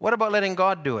 what about letting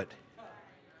God do it?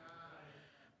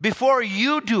 Before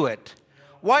you do it,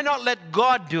 why not let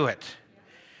God do it?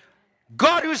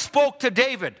 God who spoke to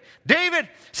David. David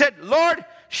said, Lord,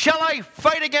 shall I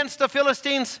fight against the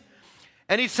Philistines?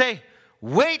 And he'd say,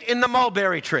 wait in the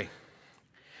mulberry tree.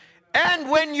 And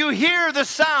when you hear the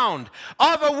sound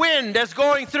of a wind as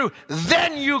going through,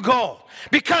 then you go,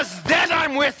 because then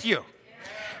I'm with you.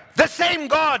 The same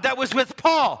God that was with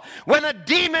Paul when a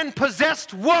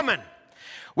demon-possessed woman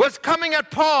was coming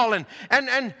at Paul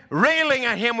and railing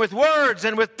at him with words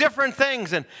and with different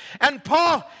things. And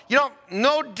Paul,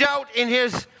 no doubt in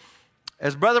his,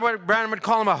 as Brother Branham would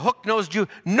call him, a hook-nosed Jew,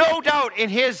 no doubt in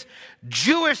his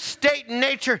Jewish state and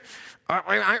nature,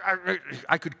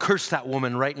 I could curse that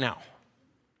woman right now.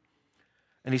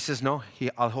 And he says, no,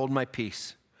 I'll hold my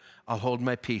peace. I'll hold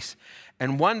my peace.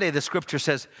 And one day the scripture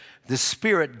says, the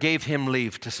Spirit gave him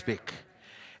leave to speak.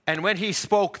 And when he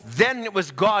spoke, then it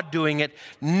was God doing it,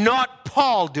 not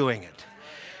Paul doing it.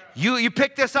 You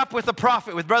pick this up with the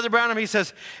prophet, with Brother Branham. He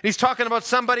says, he's talking about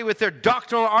somebody with their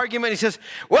doctrinal argument. He says,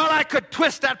 well, I could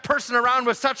twist that person around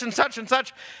with such and such and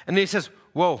such. And he says,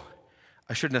 whoa,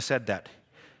 I shouldn't have said that.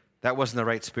 That wasn't the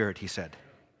right spirit, he said.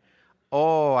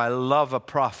 Oh, I love a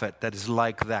prophet that is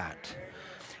like that.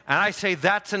 And I say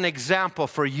that's an example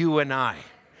for you and I.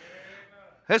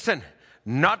 Listen,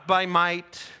 not by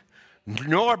might,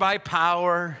 nor by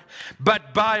power,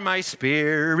 but by my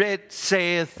Spirit,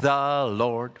 saith the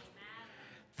Lord.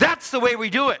 That's the way we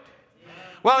do it.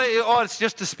 Well, it's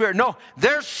just the Spirit. No,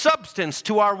 there's substance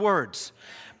to our words.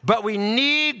 But we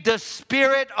need the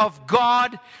Spirit of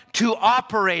God to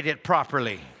operate it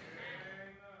properly.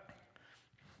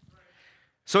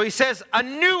 So he says, a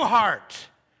new heart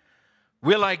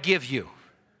will I give you,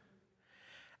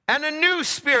 and a new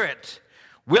spirit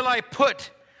will I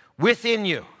put within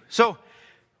you. So,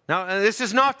 now this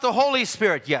is not the Holy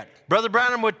Spirit yet. Brother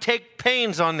Branham would take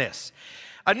pains on this.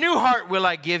 A new heart will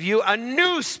I give you, a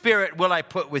new spirit will I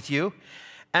put with you,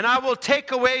 and I will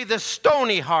take away the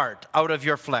stony heart out of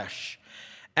your flesh,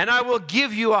 and I will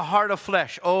give you a heart of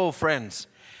flesh. Oh, friends,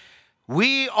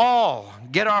 we all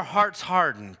get our hearts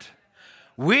hardened.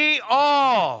 We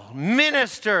all,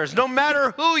 ministers, no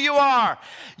matter who you are,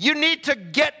 you need to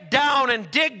get down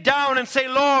and dig down and say,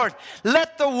 Lord,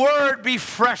 let the word be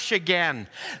fresh again.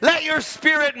 Let your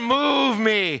Spirit move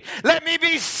me. Let me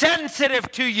be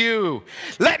sensitive to you.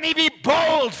 Let me be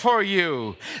bold for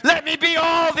you. Let me be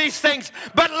all these things.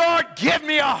 But Lord, give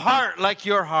me a heart like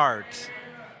your heart.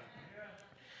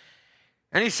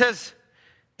 And he says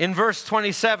in verse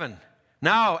 27,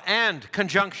 now and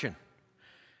conjunction.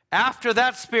 After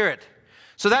that Spirit,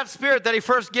 so that Spirit that he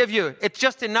first gave you, it's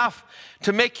just enough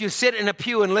to make you sit in a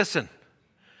pew and listen.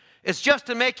 It's just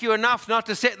to make you enough not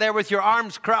to sit there with your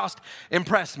arms crossed,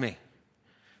 impress me.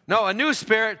 No, a new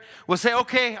spirit will say,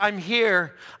 okay, I'm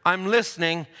here, I'm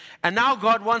listening, and now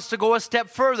God wants to go a step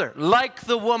further, like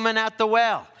the woman at the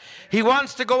well. He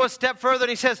wants to go a step further, and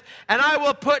he says, and I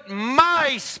will put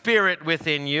my Spirit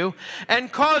within you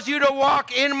and cause you to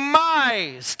walk in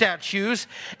my statutes,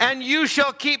 and you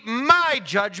shall keep my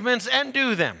judgments and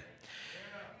do them.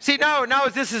 See, now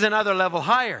this is another level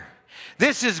higher.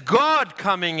 This is God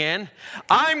coming in.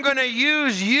 I'm going to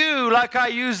use you like I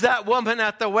used that woman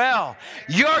at the well.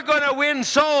 You're going to win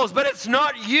souls, but it's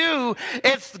not you.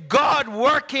 It's God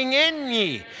working in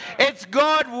ye. It's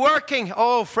God working.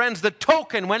 Oh, friends, the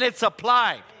token when it's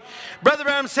applied. Brother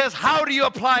Branham says, how do you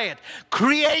apply it?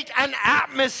 Create an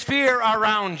atmosphere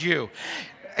around you.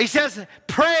 He says,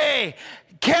 pray.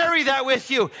 Carry that with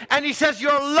you. And he says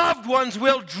your loved ones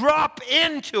will drop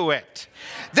into it.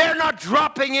 They're not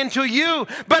dropping into you,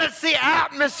 but it's the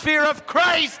atmosphere of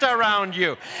Christ around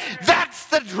you. That's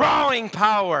the drawing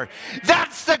power.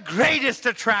 That's the greatest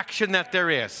attraction that there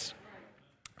is.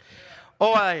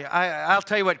 Oh, I'll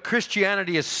tell you what,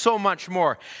 Christianity is so much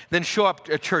more than show up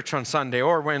at church on Sunday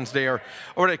or Wednesday.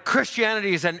 Or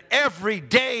Christianity is an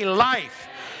everyday life.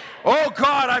 Oh,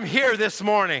 God, I'm here this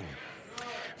morning.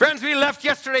 Friends, we left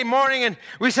yesterday morning and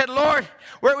we said, Lord,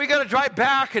 where are we going to drive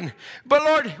back? But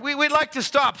Lord, we'd like to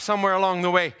stop somewhere along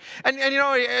the way. And you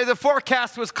know, the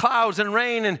forecast was clouds and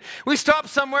rain, and we stopped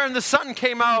somewhere and the sun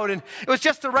came out, and it was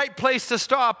just the right place to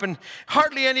stop, and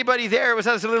hardly anybody there. It was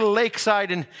at a little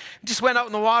lakeside, and just went out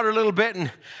in the water a little bit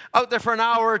and out there for an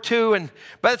hour or two. And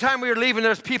by the time we were leaving,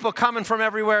 there's people coming from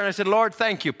everywhere. And I said, Lord,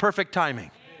 thank you. Perfect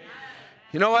timing.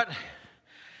 You know what?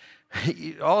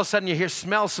 All of a sudden you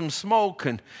smell some smoke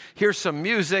and hear some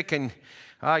music, and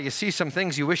you see some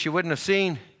things you wish you wouldn't have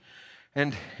seen.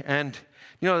 And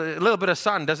you know, a little bit of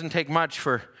sun doesn't take much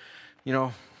for, you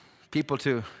know, people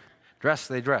to dress,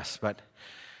 they dress. But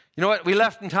you know what? We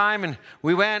left in time and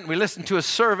we went, we listened to a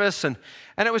service, and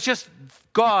it was just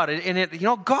God. And it, you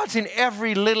know, God's in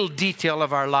every little detail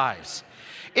of our lives,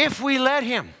 if we let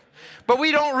him. But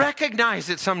we don't recognize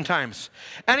it sometimes.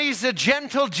 And he's a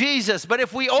gentle Jesus. But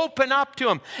if we open up to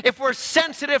him, if we're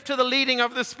sensitive to the leading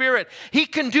of the Spirit, he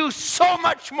can do so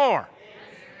much more.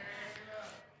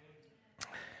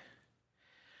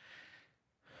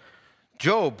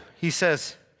 Job, he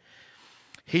says,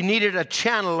 he needed a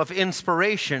channel of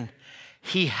inspiration.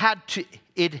 He had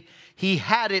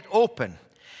it open.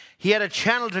 He had a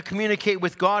channel to communicate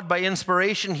with God by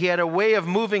inspiration. He had a way of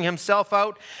moving himself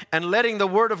out and letting the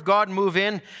Word of God move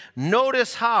in.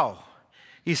 Notice how.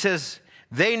 He says,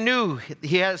 they knew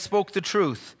he had spoke the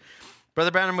truth. Brother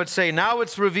Branham would say, now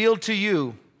it's revealed to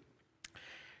you,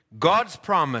 God's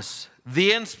promise,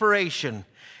 the inspiration,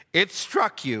 it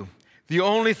struck you. The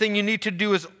only thing you need to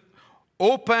do is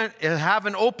have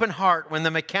an open heart. When the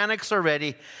mechanics are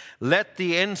ready, let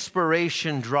the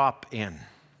inspiration drop in.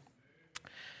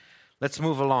 Let's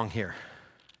move along here.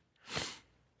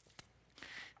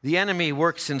 The enemy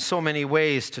works in so many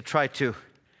ways to try to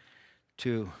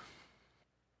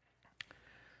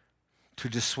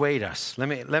dissuade us. Let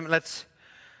me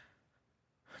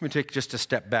take just a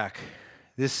step back.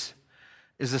 This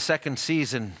is the second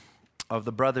season of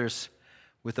the brothers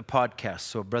with the podcast.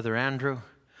 So Brother Andrew,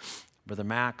 Brother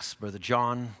Max, Brother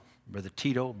John, Brother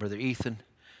Tito, Brother Ethan,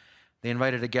 they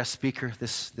invited a guest speaker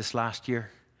this last year,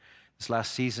 this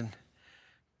last season.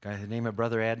 Guy, the name of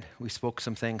Brother Ed. We spoke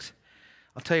some things.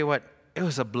 I'll tell you what, it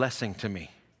was a blessing to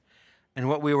me. And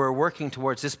what we were working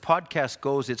towards, this podcast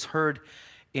goes, it's heard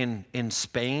in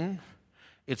Spain.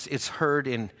 It's heard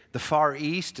in the Far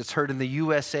East. It's heard in the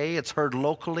USA. It's heard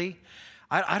locally.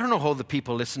 I don't know how the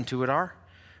people listen to it are.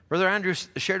 Brother Andrew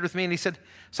shared with me, and he said,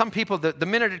 some people, the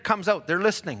minute it comes out, they're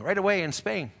listening right away in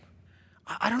Spain.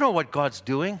 I don't know what God's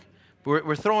doing.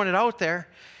 We're throwing it out there.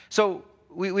 So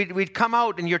we'd come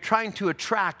out, and you're trying to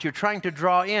attract. You're trying to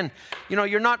draw in. You know,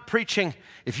 you're not preaching,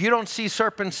 if you don't see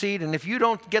serpent seed, and if you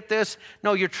don't get this.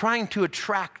 No, you're trying to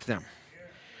attract them.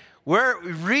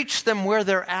 Reach them where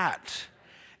they're at.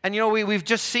 And you know, we've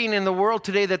just seen in the world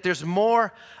today that there's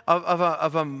more of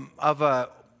a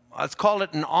let's call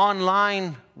it an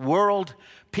online world.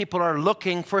 People are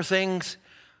looking for things.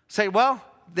 Say, well,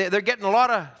 they're getting a lot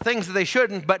of things that they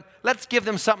shouldn't, but let's give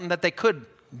them something that they could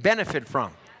benefit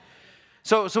from.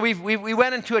 So we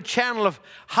went into a channel of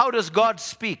how does God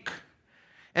speak?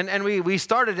 And we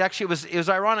started, actually, it was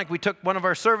ironic. We took one of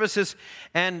our services,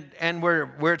 and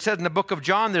where it says in the book of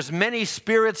John, there's many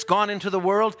spirits gone into the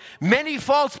world, many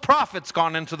false prophets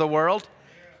gone into the world.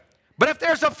 But if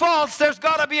there's a false, there's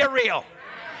got to be a real.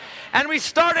 And we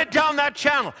started down that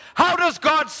channel. How does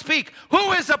God speak?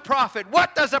 Who is a prophet?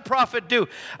 What does a prophet do?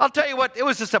 I'll tell you what, it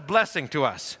was just a blessing to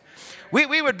us.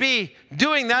 We would be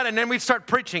doing that, and then we'd start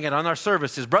preaching it on our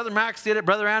services. Brother Max did it.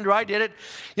 Brother Andrew, I did it.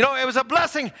 You know, it was a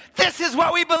blessing. This is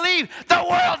what we believe. The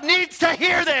world needs to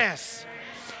hear this.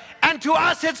 And to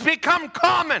us, it's become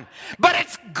common. But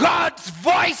it's God's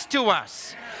voice to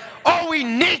us. Oh, we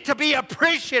need to be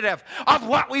appreciative of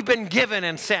what we've been given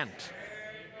and sent.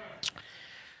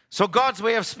 So God's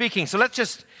way of speaking. So let's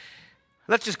just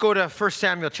go to 1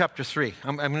 Samuel chapter 3.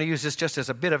 I'm going to use this just as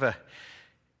a bit of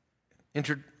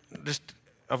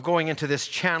of going into this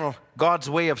channel, God's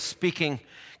way of speaking,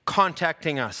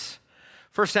 contacting us.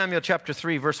 1 Samuel chapter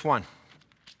 3, verse 1.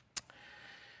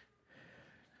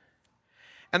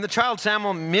 And the child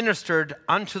Samuel ministered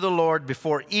unto the Lord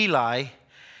before Eli,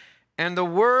 and the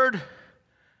word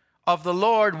of the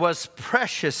Lord was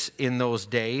precious in those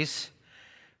days.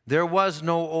 There was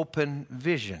no open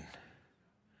vision.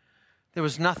 There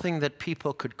was nothing that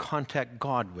people could contact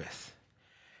God with.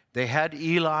 They had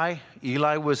Eli.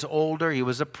 Eli was older. He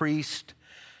was a priest.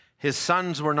 His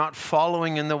sons were not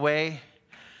following in the way.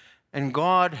 And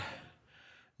God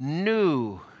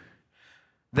knew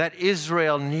that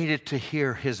Israel needed to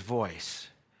hear his voice.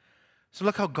 So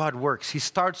look how God works. He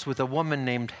starts with a woman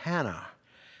named Hannah.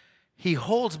 He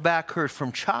holds back her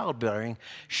from childbearing.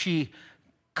 She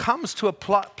comes to a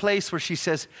place where she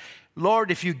says,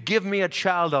 Lord, if you give me a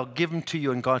child, I'll give him to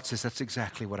you. And God says, that's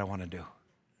exactly what I want to do.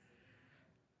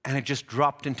 And it just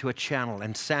dropped into a channel.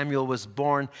 And Samuel was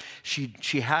born.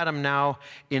 She had him now,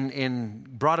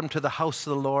 brought him to the house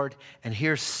of the Lord. And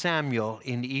here's Samuel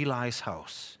in Eli's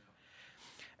house.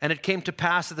 And it came to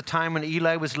pass at the time when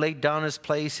Eli was laid down in his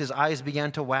place, his eyes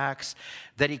began to wax,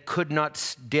 that he could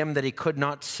not dim, that he could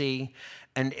not see.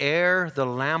 And ere the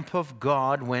lamp of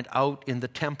God went out in the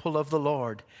temple of the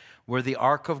Lord, where the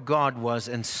ark of God was,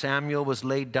 and Samuel was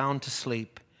laid down to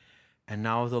sleep. And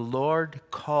now the Lord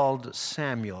called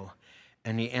Samuel,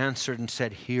 and he answered and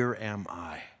said, here am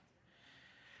I.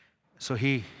 So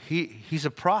he's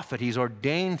a prophet. He's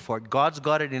ordained for it. God's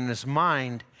got it in his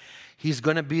mind. He's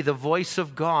going to be the voice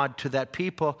of God to that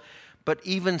people. But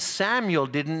even Samuel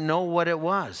didn't know what it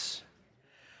was.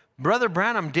 Brother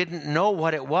Branham didn't know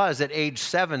what it was at age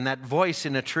 7, that voice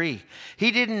in a tree. He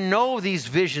didn't know these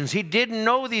visions. He didn't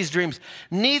know these dreams.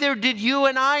 Neither did you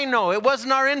and I know. It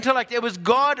wasn't our intellect. It was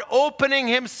God opening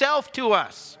himself to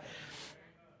us.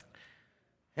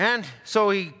 And so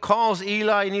he calls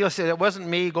Eli, and Eli said, it wasn't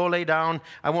me, go lay down.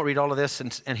 I won't read all of this.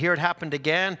 And here it happened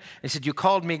again. He said, you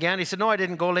called me again? He said, no, I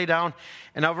didn't, go lay down.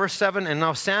 And now verse 7, and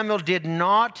now Samuel did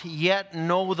not yet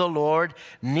know the Lord,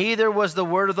 neither was the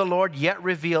word of the Lord yet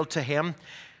revealed to him.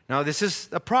 Now this is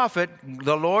a prophet.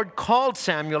 The Lord called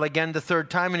Samuel again the third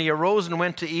time, and he arose and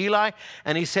went to Eli,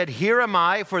 and he said, here am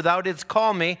I, for thou didst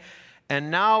call me. And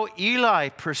now Eli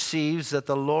perceives that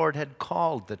the Lord had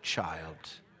called the child.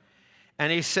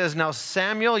 And he says, now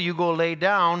Samuel, you go lay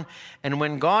down, and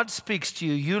when God speaks to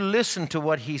you, you listen to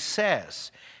what he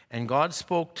says. And God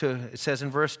spoke to, it says in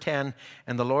verse 10,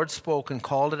 and the Lord spoke and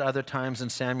called at other times, and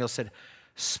Samuel said,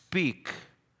 speak,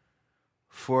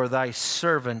 for thy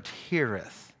servant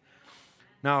heareth.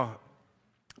 Now,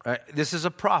 this is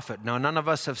a prophet. Now, none of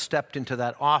us have stepped into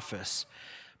that office,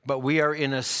 but we are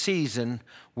in a season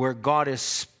where God is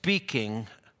speaking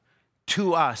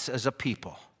to us as a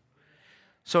people.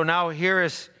 So now here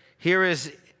is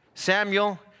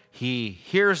Samuel. He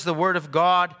hears the word of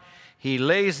God. He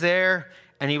lays there,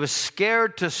 and he was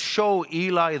scared to show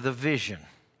Eli the vision.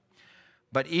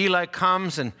 But Eli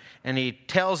comes and he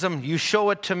tells him, you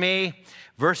show it to me.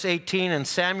 Verse 18, and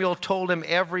Samuel told him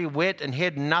every whit and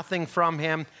hid nothing from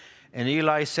him. And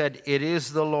Eli said, it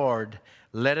is the Lord.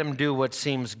 Let him do what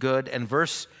seems good. And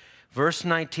verse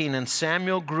 19, and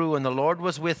Samuel grew, and the Lord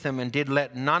was with him, and did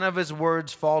let none of his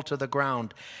words fall to the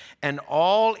ground. And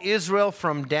all Israel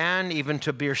from Dan even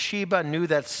to Beersheba knew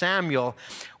that Samuel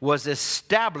was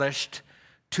established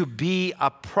to be a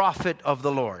prophet of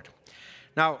the Lord.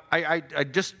 Now,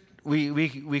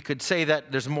 we could say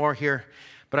that there's more here,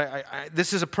 but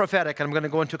this is a prophetic, and I'm going to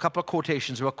go into a couple of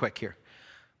quotations real quick here.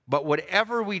 But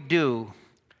whatever we do,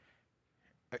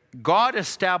 God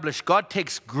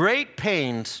takes great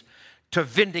pains to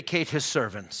vindicate his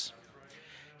servants.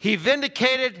 He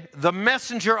vindicated the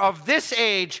messenger of this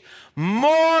age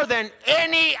more than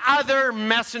any other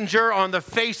messenger on the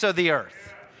face of the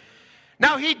earth.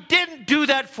 Now, he didn't do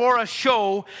that for a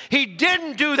show. He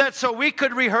didn't do that so we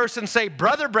could rehearse and say,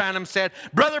 Brother Branham said,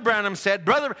 Brother Branham said,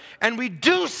 and we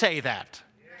do say that.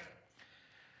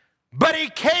 But he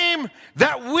came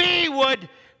that we would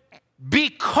be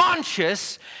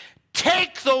conscious,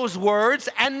 take those words,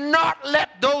 and not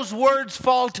let those words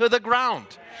fall to the ground.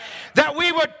 That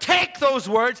we would take those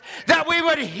words, that we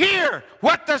would hear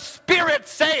what the Spirit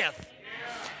saith,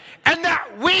 and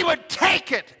that we would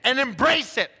take it and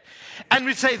embrace it. And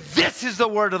we say, this is the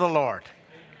word of the Lord.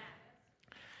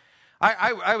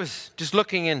 I was just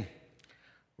looking in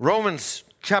Romans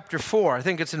chapter 4. I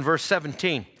think it's in verse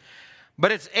 17.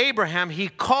 But it's Abraham. He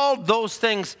called those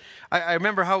things, I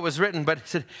remember how it was written, but it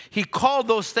said, he called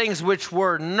those things which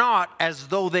were not as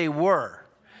though they were.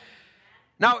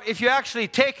 Now, if you actually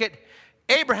take it,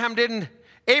 Abraham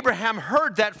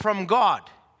heard that from God.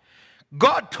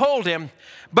 God told him,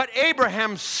 but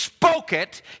Abraham spoke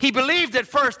it. He believed it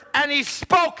first, and he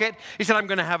spoke it. He said, I'm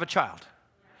going to have a child.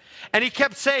 And he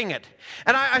kept saying it.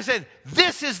 And I said,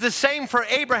 this is the same for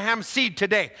Abraham's seed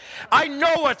today. I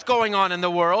know what's going on in the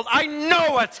world. I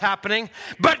know what's happening.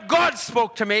 But God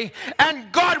spoke to me,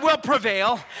 and God will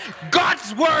prevail.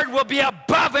 God's word will be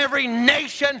above every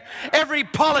nation, every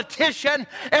politician,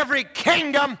 every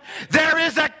kingdom. There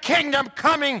is a kingdom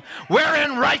coming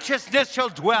wherein righteousness shall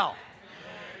dwell.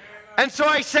 And so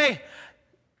I say,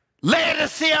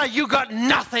 Laodicea, you got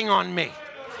nothing on me.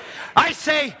 I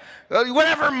say,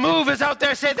 whatever move is out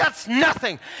there, say, that's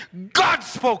nothing. God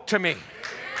spoke to me.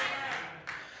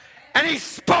 And he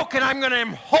spoke, and I'm going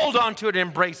to hold on to it and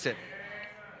embrace it.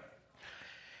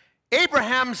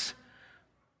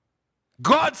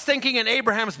 God's thinking and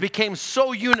Abraham's became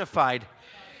so unified,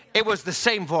 it was the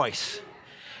same voice.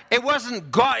 It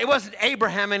wasn't God, it wasn't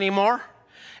Abraham anymore.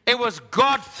 It was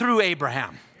God through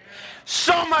Abraham.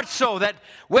 So much so that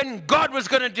when God was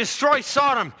going to destroy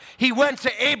Sodom, he went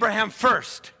to Abraham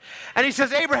first. And he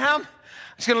says, Abraham, I'm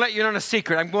just going to let you in on a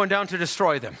secret. I'm going down to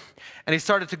destroy them. And he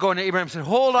started to go, and Abraham said,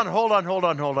 hold on.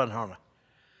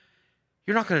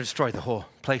 You're not going to destroy the whole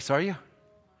place, are you?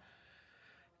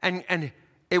 And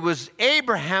it was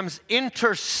Abraham's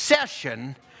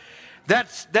intercession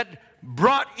that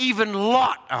brought even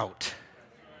Lot out.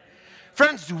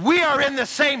 Friends, we are in the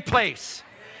same place.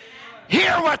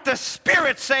 Hear what the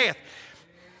Spirit saith.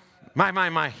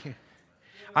 My.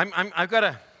 I've got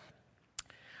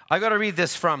to read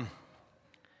this from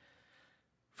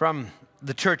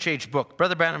the church age book.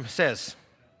 Brother Branham says,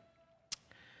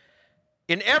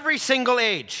 in every single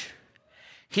age,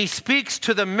 he speaks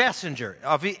to the messenger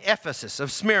of Ephesus,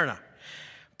 of Smyrna,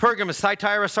 Pergamos,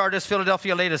 Thyatira, Sardis,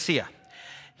 Philadelphia, Laodicea.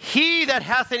 He that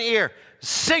hath an ear,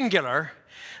 singular,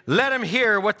 let him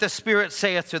hear what the Spirit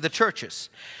saith to the churches.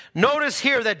 Notice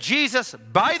here that Jesus,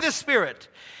 by the Spirit,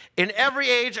 in every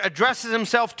age addresses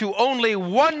himself to only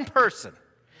one person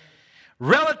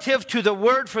relative to the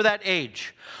word for that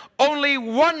age. Only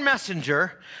one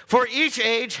messenger for each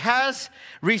age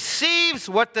receives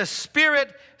what the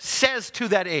Spirit says to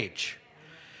that age.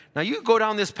 Now you go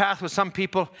down this path with some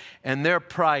people and their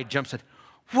pride jumps in.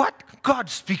 What? God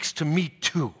speaks to me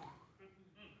too.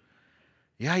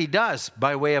 Yeah, he does,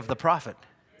 by way of the prophet.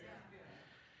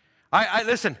 I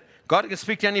listen, God can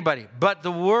speak to anybody, but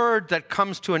the word that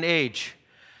comes to an age,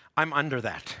 I'm under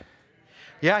that.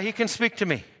 Yeah, he can speak to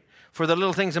me for the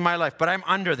little things in my life, but I'm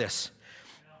under this.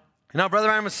 Now, Brother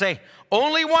Branham would say,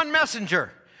 only one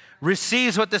messenger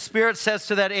receives what the Spirit says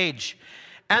to that age.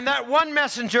 And that one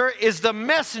messenger is the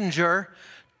messenger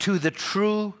to the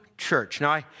true church.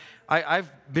 Now,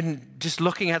 I've been just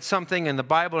looking at something in the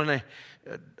Bible and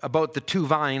about the two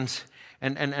vines,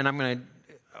 and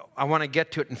I want to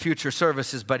get to it in future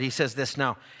services, but he says this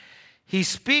now. He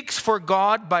speaks for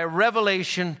God by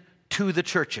revelation to the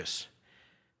churches.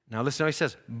 Now listen how he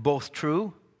says, both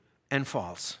true and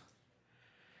false.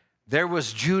 There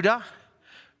was Judah.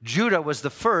 Judah was the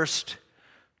first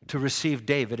to receive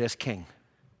David as king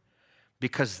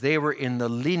because they were in the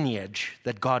lineage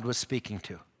that God was speaking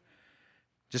to.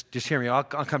 Just hear me, I'll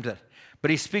come to that. But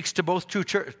he speaks to both true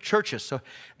churches. So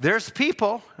there's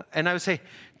people, and I would say,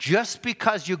 just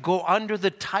because you go under the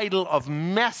title of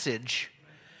message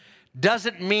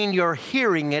doesn't mean you're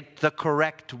hearing it the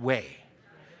correct way.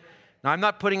 Now, I'm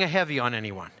not putting a heavy on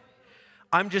anyone.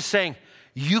 I'm just saying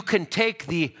you can take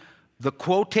the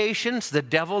quotations, the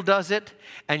devil does it,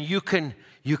 and you can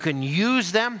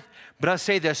use them. But I'll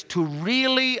say this, to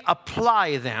really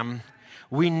apply them,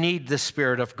 we need the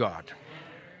Spirit of God.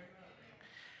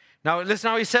 Now, listen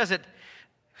how he says it.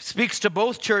 Speaks to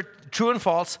both true and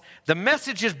false. The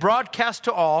message is broadcast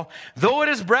to all. Though it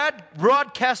is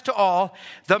broadcast to all,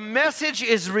 the message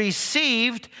is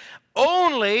received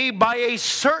only by a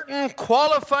certain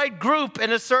qualified group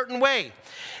in a certain way.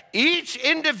 Each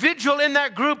individual in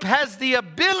that group has the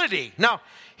ability. Now,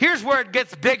 here's where it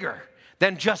gets bigger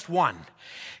than just one.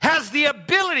 Has the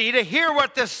ability to hear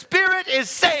what the Spirit is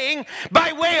saying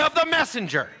by way of the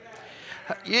messenger.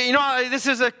 You know, this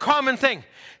is a common thing.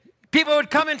 People would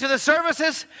come into the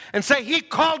services and say, he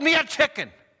called me a chicken.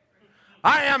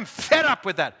 I am fed up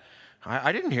with that.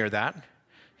 I didn't hear that.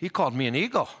 He called me an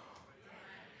eagle.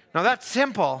 Now that's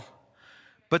simple,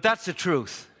 but that's the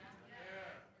truth.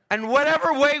 And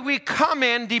whatever way we come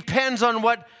in depends on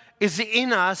what is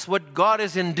in us, what God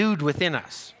has endued within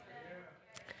us.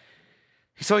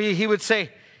 So he would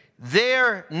say,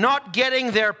 they're not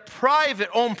getting their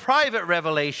own private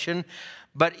revelation,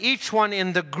 but each one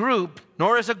in the group,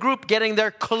 nor is a group getting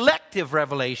their collective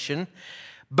revelation,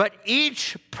 but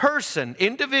each person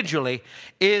individually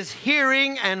is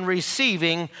hearing and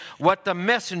receiving what the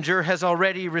messenger has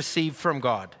already received from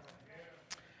God.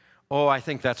 Oh, I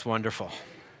think that's wonderful.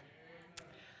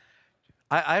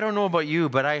 I don't know about you,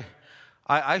 but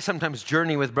I sometimes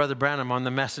journey with Brother Branham on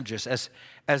the messages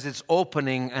as it's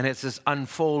opening and it's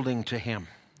unfolding to him.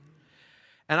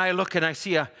 And I look and I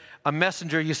see a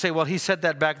messenger, you say, well, he said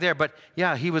that back there. But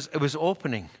yeah, it was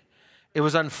opening. It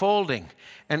was unfolding.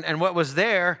 And what was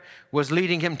there was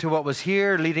leading him to what was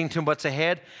here, leading to what's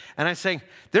ahead. And I'm saying,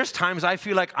 there's times I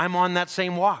feel like I'm on that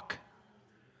same walk.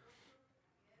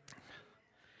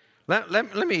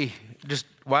 Let me just,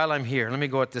 while I'm here, let me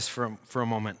go at this for a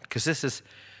moment. Because this is,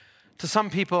 to some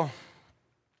people,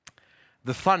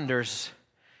 the thunders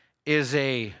is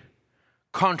a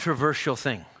controversial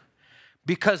thing.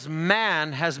 Because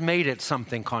man has made it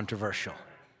something controversial.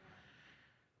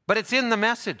 But it's in the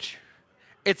message.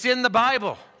 It's in the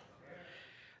Bible.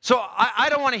 So I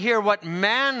don't want to hear what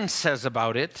man says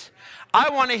about it. I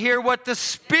want to hear what the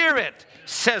Spirit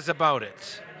says about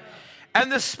it.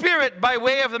 And the Spirit, by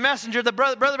way of the messenger, the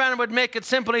Brother Branham would make it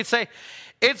simple. He'd say,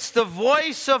 it's the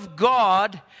voice of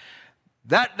God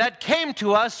that came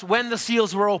to us when the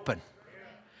seals were open.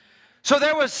 So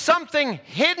there was something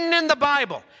hidden in the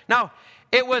Bible. Now,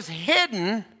 it was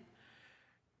hidden,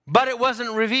 but it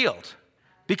wasn't revealed.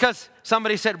 Because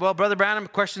somebody said, well, Brother Branham,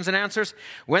 questions and answers.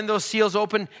 When those seals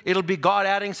open, it'll be God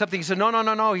adding something. He said,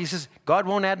 no. He says, God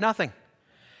won't add nothing.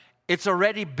 It's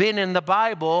already been in the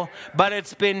Bible, but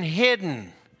it's been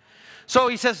hidden. So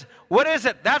he says, what is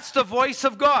it? That's the voice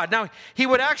of God. Now, he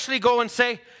would actually go and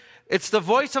say, it's the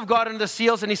voice of God in the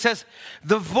seals. And he says,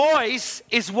 the voice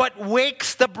is what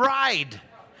wakes the bride.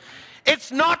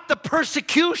 It's not the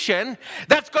persecution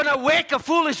that's going to wake a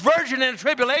foolish virgin in a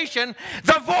tribulation.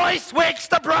 The voice wakes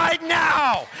the bride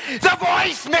now. The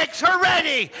voice makes her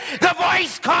ready. The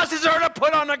voice causes her to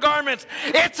put on the garments.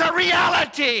 It's a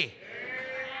reality.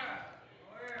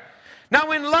 Now,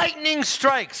 when lightning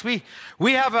strikes, we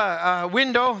have a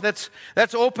window that's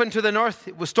open to the north.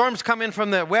 Storms come in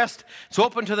from the west. It's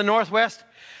open to the northwest.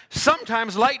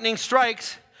 Sometimes lightning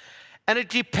strikes. And it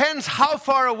depends how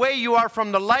far away you are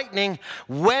from the lightning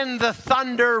when the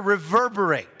thunder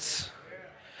reverberates.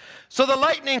 So the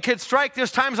lightning could strike.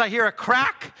 There's times I hear a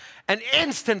crack and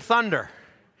instant thunder.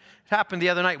 It happened the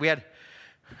other night. We had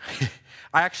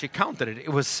I actually counted it. It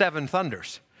was 7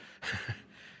 thunders.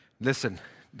 Listen,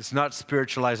 it's not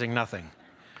spiritualizing nothing.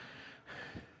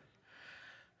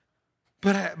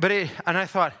 And I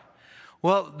thought,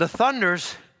 well, the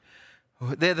thunders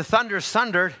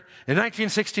thundered in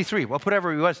 1963. Well,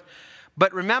 whatever it was.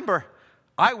 But remember,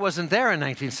 I wasn't there in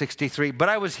 1963, but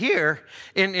I was here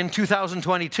in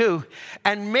 2022,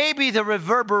 and maybe the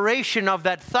reverberation of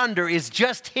that thunder is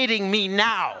just hitting me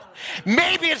now.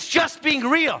 Maybe it's just being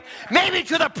real. Maybe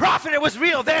to the prophet it was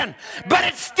real then, but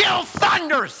it still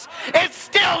thunders. It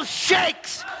still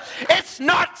shakes. It's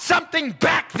not something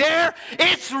back there.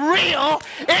 It's real.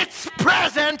 It's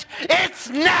present. It's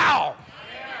now.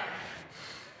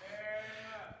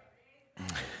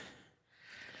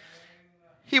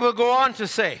 He will go on to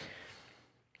say,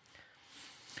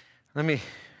 let me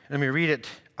read it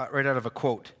right out of a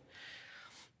quote.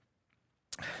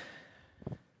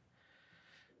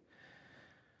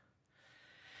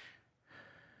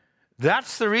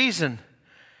 That's the reason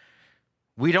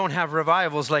we don't have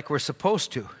revivals like we're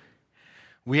supposed to.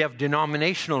 We have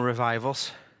denominational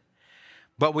revivals,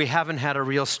 but we haven't had a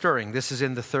real stirring. This is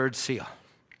in the 3rd seal.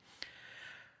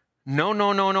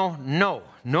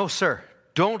 No, sir.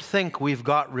 Don't think we've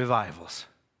got revivals.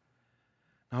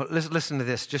 Now, listen to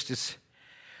this.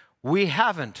 We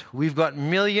haven't. We've got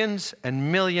millions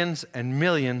and millions and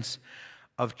millions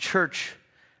of church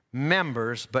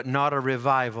members, but not a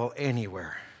revival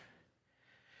anywhere.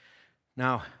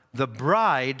 Now, the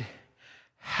bride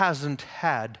hasn't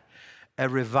had a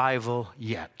revival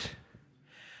yet.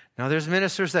 Now, there's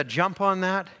ministers that jump on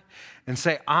that and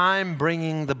say, I'm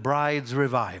bringing the bride's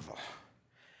revival.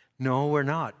 No, we're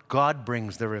not. God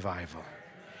brings the revival.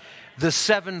 The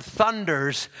 7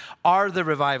 thunders are the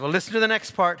revival. Listen to the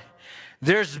next part.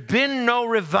 There's been no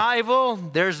revival.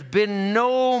 There's been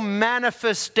no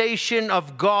manifestation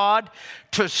of God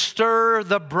to stir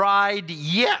the bride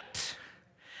yet.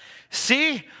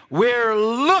 See, we're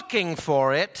looking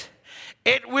for it.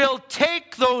 It will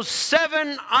take those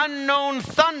 7 unknown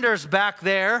thunders back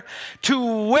there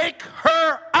to wake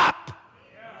her up.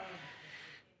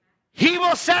 He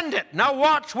will send it. Now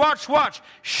watch.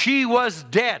 She was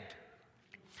dead.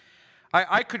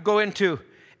 I could go into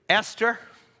Esther.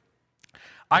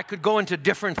 I could go into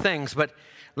different things, but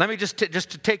let me just to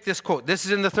take this quote. This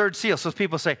is in the 3rd seal. So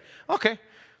people say, okay,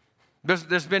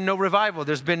 there's been no revival.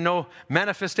 There's been no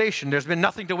manifestation. There's been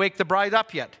nothing to wake the bride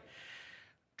up yet.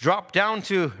 Drop down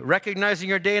to Recognizing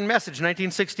Your Day and Message,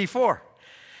 1964.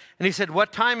 And he said,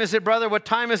 what time is it, brother? What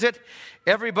time is it?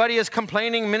 Everybody is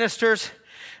complaining, ministers.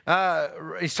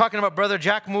 He's talking about Brother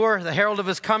Jack Moore, the herald of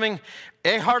his coming.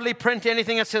 They hardly print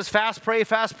anything that says fast, pray,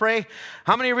 fast, pray.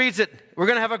 How many reads it? We're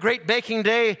going to have a great baking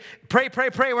day. Pray, pray,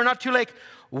 pray. We're not too late.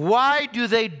 Why do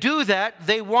they do that?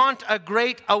 They want a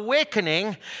great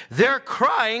awakening. They're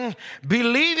crying,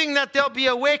 believing that they'll be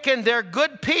awakened. They're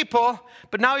good people.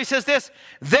 But now he says this,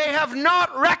 they have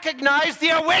not recognized the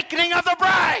awakening of the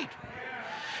bride.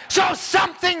 So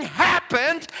something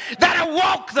happened that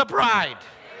awoke the bride.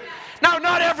 Now,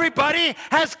 not everybody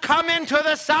has come into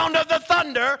the sound of the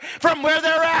thunder from where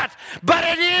they're at, but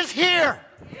it is here.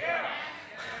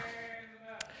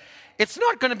 It's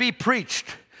not going to be preached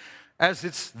as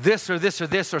it's this or this or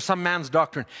this or some man's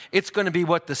doctrine. It's going to be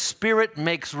what the Spirit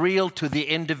makes real to the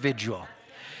individual.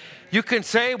 You can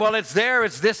say, well, it's there,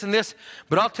 it's this and this,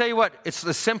 but I'll tell you what, it's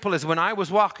as simple as when I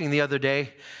was walking the other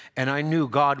day and I knew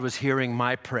God was hearing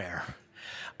my prayer.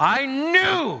 I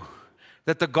knew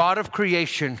that the God of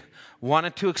creation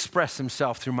wanted to express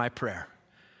himself through my prayer.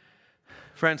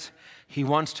 Friends, he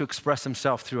wants to express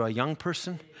himself through a young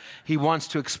person. He wants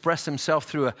to express himself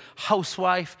through a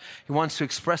housewife. He wants to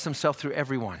express himself through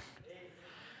everyone.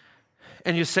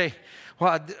 And you say,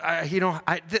 well,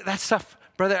 that stuff,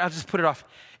 brother, I'll just put it off.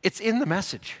 It's in the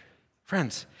message.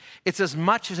 Friends, it's as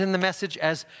much as in the message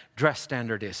as dress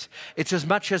standard is. It's as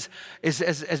much as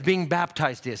being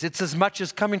baptized is. It's as much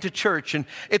as coming to church, and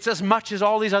it's as much as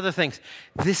all these other things.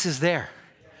 This is there.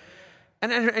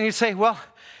 And you say, well,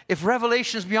 if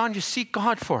revelation is beyond you, seek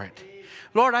God for it.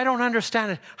 Lord, I don't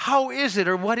understand it. How is it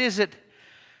or what is it?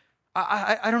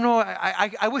 I don't know.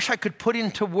 I wish I could put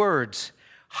into words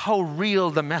how real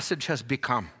the message has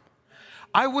become.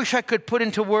 I wish I could put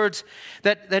into words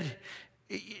that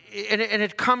and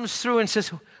it comes through and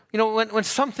says, you know, when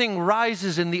something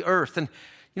rises in the earth, and,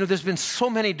 you know, there's been so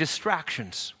many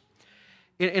distractions.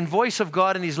 In Voice of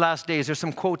God in these last days, there's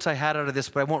some quotes I had out of this,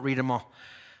 but I won't read them all.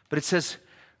 But it says,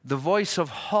 the voice of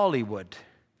Hollywood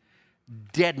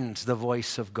deadens the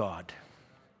voice of God.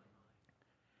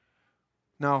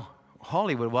 Now,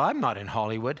 Hollywood, well, I'm not in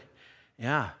Hollywood.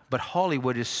 Yeah, but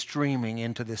Hollywood is streaming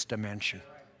into this dimension.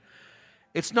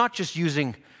 it's not just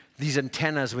using these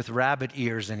antennas with rabbit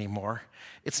ears anymore.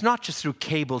 It's not just through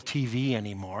cable TV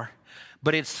anymore,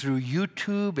 but it's through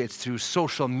YouTube, it's through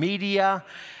social media.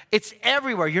 It's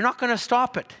everywhere. You're not going to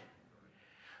stop it.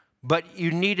 But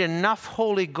you need enough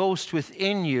Holy Ghost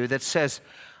within you that says,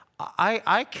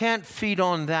 I can't feed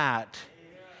on that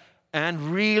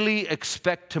and really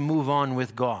expect to move on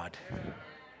with God.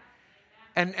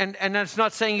 And that's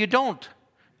not saying you don't.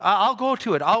 I'll go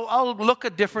to it. I'll look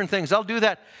at different things. I'll do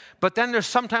that. But then there's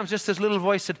sometimes just this little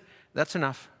voice that, that's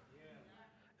enough.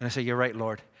 And I say, you're right,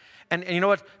 Lord. And you know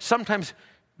what? Sometimes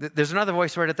there's another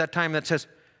voice right at that time that says,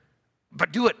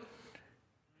 but do it.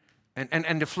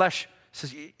 And the flesh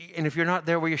says, and if you're not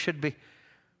there where you should be,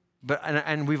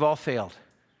 and we've all failed.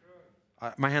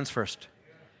 My hands first.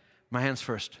 My hands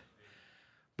first.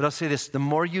 But I'll say this, the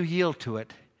more you yield to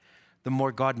it, the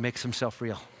more God makes himself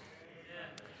real.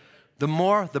 The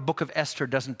more the book of Esther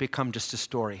doesn't become just a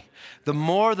story. The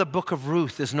more the book of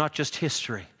Ruth is not just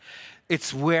history.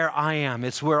 It's where I am.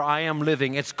 It's where I am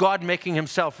living. It's God making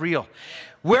himself real.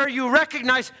 Where you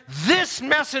recognize this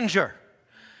messenger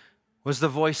was the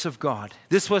voice of God.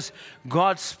 This was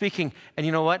God speaking. And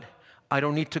you know what? I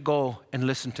don't need to go and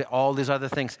listen to all these other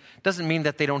things. Doesn't mean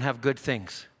that they don't have good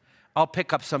things. I'll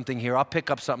pick up something here. I'll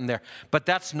pick up something there. But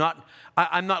that's not,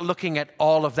 I'm not looking at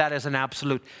all of that as an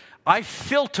absolute. I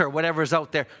filter whatever's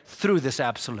out there through this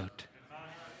absolute.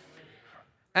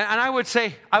 And I would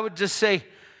just say,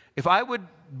 if I would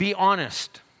be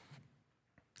honest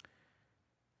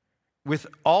with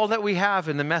all that we have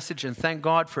in the message, and thank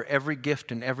God for every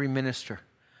gift and every minister,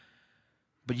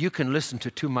 but you can listen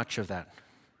to too much of that.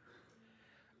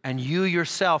 And you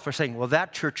yourself are saying, well,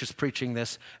 that church is preaching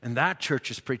this, and that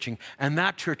church is preaching, and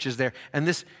that church is there, and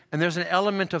this, and there's an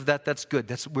element of that that's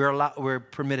good. We're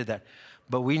permitted that.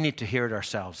 But we need to hear it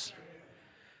ourselves.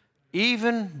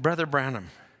 Even Brother Branham,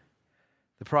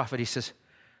 the prophet, he says,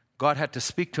 God had to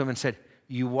speak to him and said,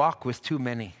 you walk with too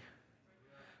many.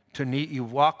 You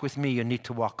walk with me, you need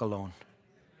to walk alone.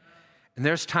 And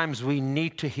there's times we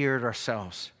need to hear it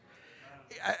ourselves.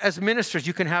 As ministers,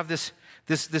 you can have this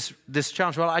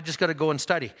challenge. Well, I just got to go and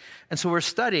study. And so we're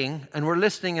studying and we're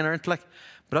listening in our intellect.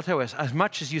 But I'll tell you, as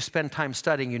much as you spend time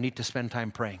studying, you need to spend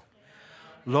time praying.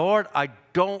 Lord, I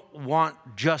don't want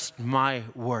just my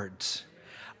words.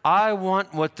 I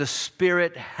want what the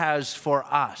Spirit has for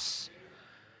us.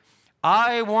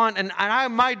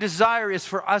 My desire is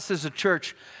for us as a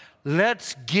church,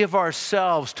 let's give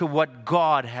ourselves to what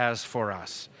God has for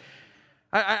us.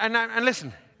 And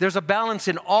listen, there's a balance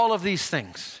in all of these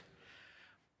things.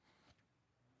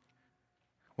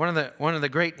 One of the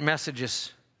great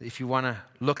messages, if you want to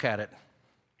look at it,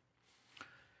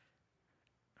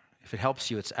 if it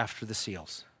helps you, it's after the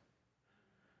seals.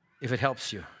 If it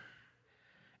helps you.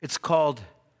 It's called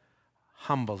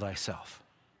Humble Thyself.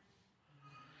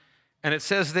 And it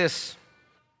says this,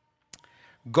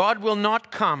 God will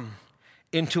not come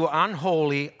into an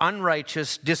unholy,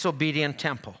 unrighteous, disobedient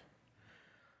temple.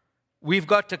 We've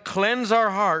got to cleanse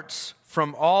our hearts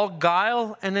from all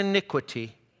guile and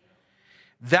iniquity,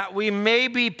 that we may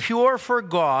be pure for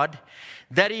God,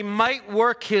 that he might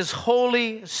work his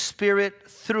Holy Spirit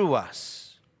through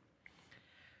us.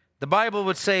 The Bible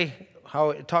would say,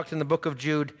 how it talked in the book of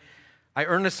Jude, I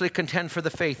earnestly contend for the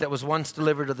faith that was once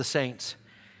delivered to the saints.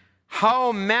 How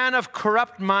a man of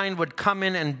corrupt mind would come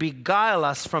in and beguile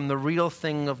us from the real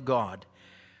thing of God.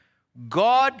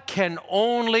 God can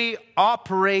only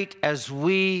operate as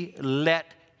we let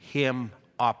him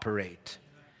operate.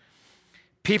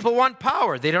 People want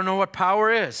power. They don't know what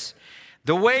power is.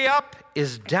 The way up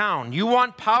is down. You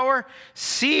want power?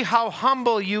 See how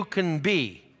humble you can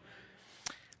be.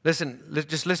 Listen,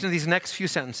 just listen to these next few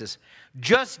sentences.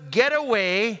 Just get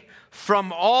away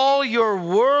from all your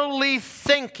worldly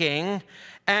thinking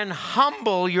and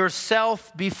humble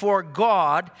yourself before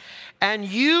God, and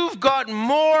you've got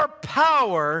more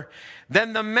power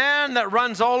than the man that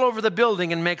runs all over the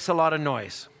building and makes a lot of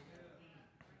noise.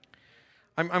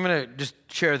 I'm going to just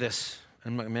share this.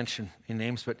 I'm not going to mention any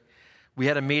names, but we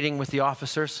had a meeting with the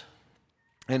officers,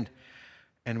 and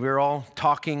we were all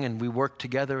talking, and we worked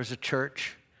together as a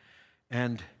church.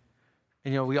 And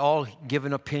you know, we all give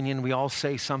an opinion. We all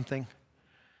say something.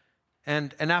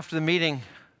 And after the meeting,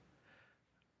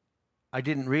 I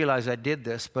didn't realize I did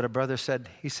this, but a brother said,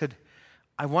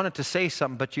 I wanted to say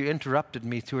something, but you interrupted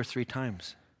me 2 or 3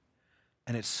 times.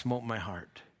 And it smote my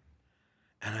heart.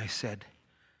 And I said,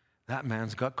 that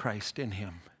man's got Christ in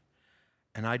him.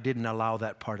 And I didn't allow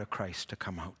that part of Christ to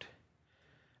come out.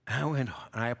 And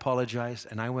I apologized,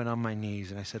 and I went on my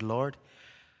knees, and I said, Lord,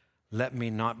 let me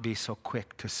not be so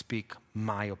quick to speak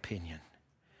my opinion,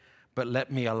 but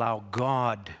let me allow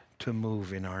God to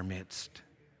move in our midst.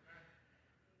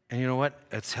 And you know what?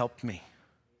 It's helped me.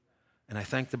 And I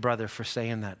thank the brother for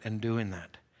saying that and doing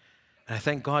that. And I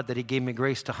thank God that he gave me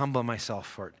grace to humble myself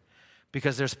for it.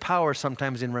 Because there's power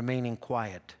sometimes in remaining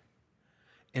quiet,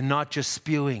 in not just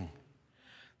spewing.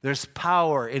 There's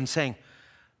power in saying,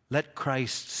 let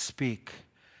Christ speak,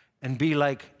 and be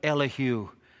like Elihu.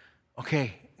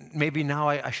 Okay, maybe now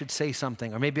I should say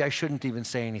something, or maybe I shouldn't even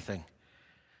say anything.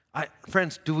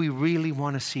 Friends, do we really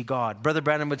want to see God? Brother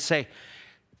Branham would say,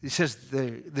 he says,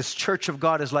 this church of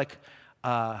God is like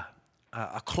a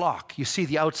clock. You see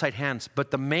the outside hands,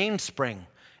 but the mainspring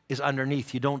is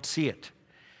underneath. You don't see it.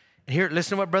 And here,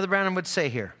 listen to what Brother Branham would say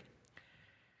here.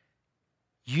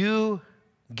 You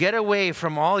get away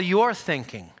from all your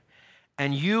thinking,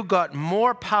 and you got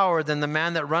more power than the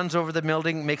man that runs over the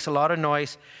building, makes a lot of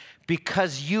noise,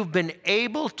 because you've been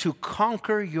able to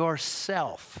conquer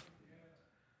yourself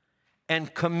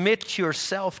and commit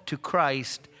yourself to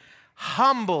Christ,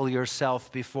 humble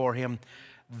yourself before Him.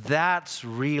 That's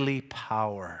really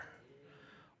power.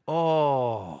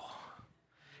 Oh.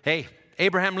 Hey,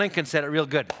 Abraham Lincoln said it real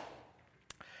good.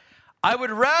 I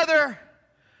would rather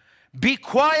be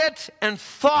quiet and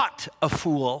thought a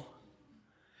fool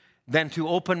than to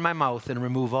open my mouth and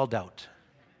remove all doubt.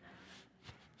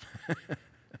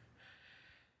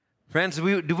 Friends,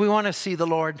 do we want to see the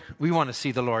Lord? We want to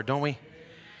see the Lord, don't we?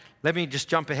 Let me just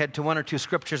jump ahead to one or two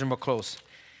scriptures and we'll close.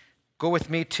 Go with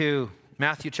me to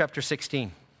Matthew chapter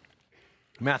 16.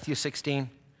 Matthew 16.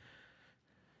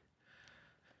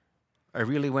 I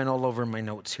really went all over my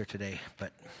notes here today,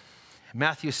 but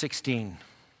Matthew 16.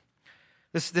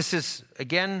 This is,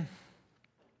 again,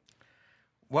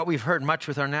 what we've heard much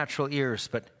with our natural ears,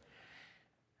 but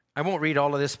I won't read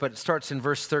all of this, but it starts in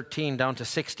verse 13 down to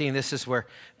 16. This is where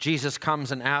Jesus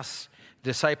comes and asks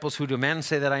disciples, who do men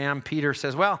say that I am? Peter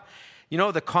says, well, you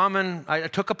know, I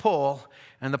took a poll,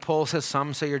 and the poll says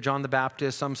some say you're John the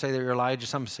Baptist, some say that you're Elijah,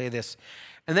 some say this.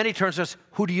 And then he turns to us,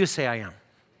 who do you say I am?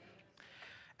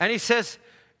 And he says,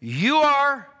 you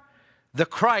are the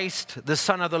Christ, the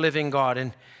Son of the living God.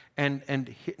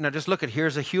 And now just look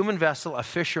here's a human vessel, a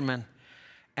fisherman,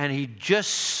 and he just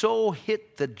so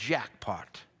hit the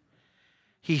jackpot.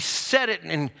 He said it,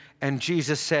 and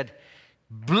Jesus said,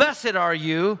 blessed are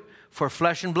you, for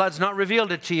flesh and blood's not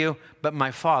revealed it to you, but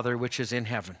my Father which is in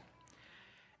heaven.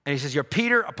 And he says, you're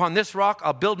Peter, upon this rock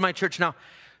I'll build my church. Now,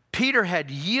 Peter had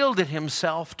yielded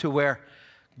himself to where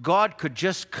God could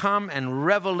just come and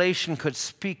revelation could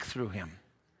speak through him.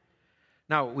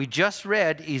 Now, we just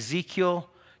read Ezekiel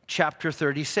chapter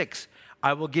 36.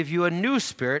 I will give you a new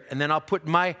spirit, and then I'll put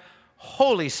my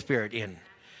Holy Spirit in.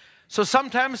 So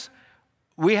sometimes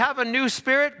we have a new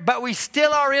spirit, but we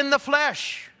still are in the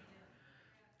flesh.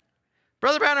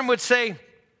 Brother Branham would say,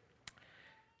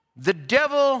 the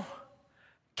devil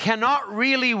cannot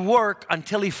really work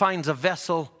until he finds a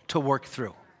vessel to work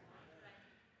through.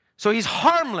 So he's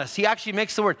harmless. He actually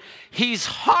makes the word. He's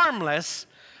harmless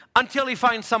until he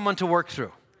finds someone to work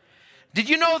through. Did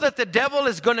you know that the devil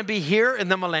is going to be here in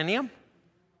the millennium?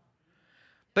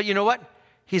 But you know what?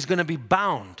 He's going to be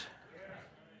bound.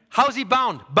 How's he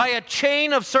bound? By a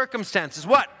chain of circumstances.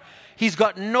 What? He's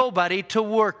got nobody to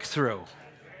work through.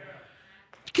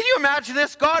 Can you imagine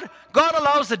this? God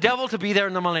allows the devil to be there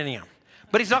in the millennium,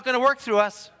 but he's not going to work through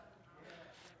us.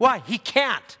 Why? He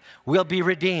can't. We'll be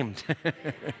redeemed.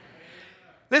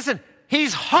 Listen,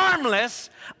 he's harmless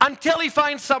until he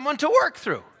finds someone to work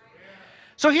through.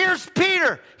 So here's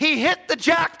Peter. He hit the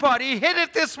jackpot. He hit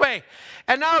it this way.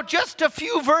 And now just a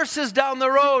few verses down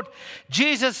the road,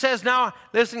 Jesus says, now,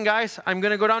 listen, guys, I'm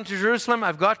going to go down to Jerusalem.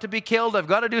 I've got to be killed. I've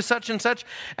got to do such and such.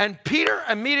 And Peter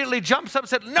immediately jumps up and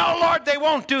said, no, Lord, they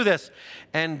won't do this.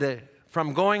 And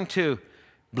from going to,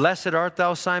 blessed art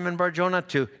thou, Simon Bar-Jonah,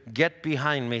 to get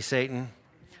behind me, Satan.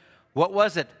 What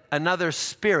was it? Another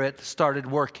spirit started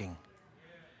working.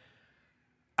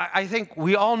 I think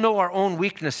we all know our own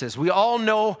weaknesses. We all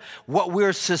know what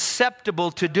we're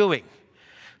susceptible to doing.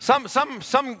 Some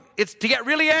it's to get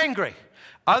really angry.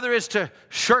 Other is to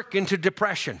shirk into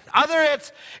depression. Other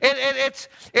it's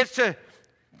to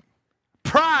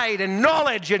pride and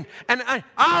knowledge and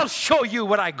I'll show you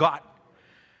what I got.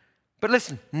 But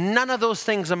listen, none of those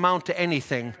things amount to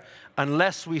anything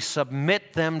unless we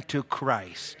submit them to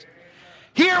Christ.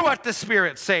 Hear what the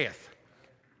Spirit saith.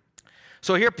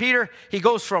 So here Peter, he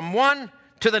goes from one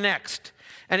to the next.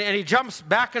 And he jumps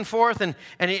back and forth and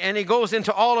he goes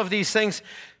into all of these things.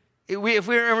 If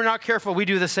we're not careful, we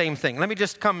do the same thing. Let me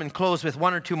just come and close with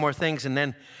one or two more things and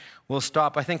then we'll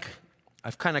stop. I think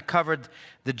I've kind of covered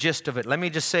the gist of it. Let me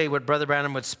just say what Brother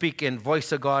Branham would speak in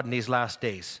Voice of God in these last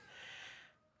days.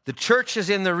 The church is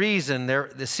in the reason,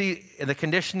 in the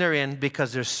condition they're in,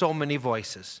 because there's so many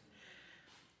voices.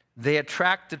 They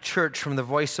attract the church from the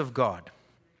voice of God.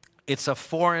 It's a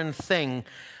foreign thing.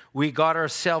 We got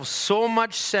ourselves so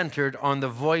much centered on the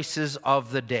voices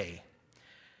of the day.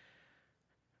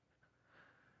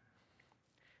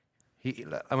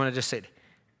 I'm going to just say it.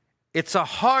 It's a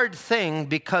hard thing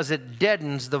because it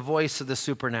deadens the voice of the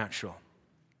supernatural.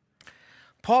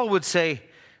 Paul would say,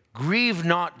 grieve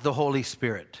not the Holy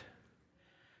Spirit.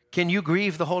 Can you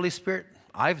grieve the Holy Spirit?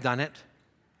 I've done it.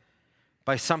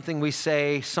 By something we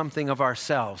say, something of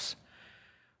ourselves.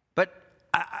 But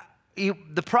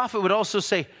the prophet would also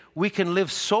say, we can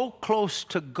live so close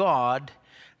to God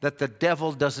that the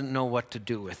devil doesn't know what to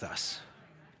do with us.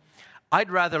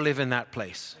 I'd rather live in that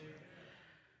place.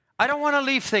 I don't want to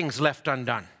leave things left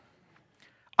undone.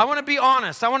 I want to be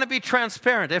honest. I want to be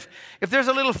transparent. If there's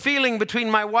a little feeling between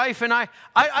my wife and I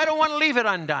don't want to leave it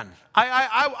undone.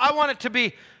 I want it to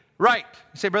be right.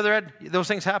 You say, Brother Ed, those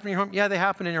things happen in your home? Yeah, they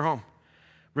happen in your home.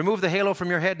 Remove the halo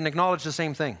from your head and acknowledge the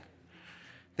same thing.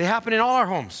 They happen in all our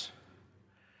homes.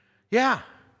 Yeah.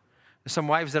 There's some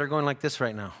wives that are going like this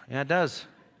right now. Yeah, it does.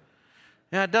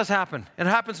 Yeah, it does happen. It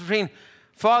happens between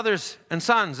fathers and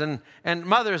sons and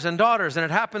mothers and daughters, and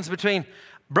it happens between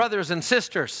brothers and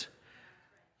sisters.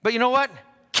 But you know what?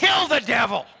 Kill the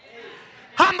devil.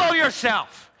 Humble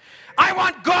yourself. I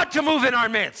want God to move in our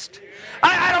midst.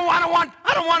 I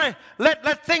don't want to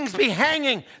let things be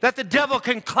hanging that the devil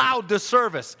can cloud the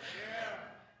service.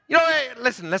 You know, hey,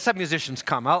 listen, let's have musicians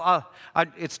come.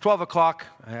 It's 12 o'clock.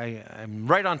 I'm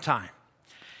right on time.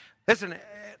 Listen,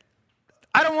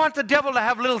 I don't want the devil to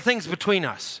have little things between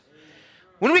us.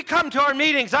 When we come to our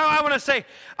meetings, I want to say,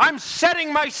 I'm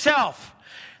setting myself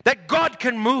that God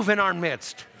can move in our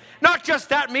midst. Not just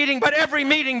that meeting, but every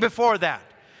meeting before that.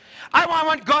 I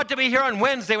want God to be here on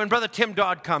Wednesday when Brother Tim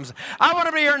Dodd comes. I want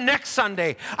him to be here next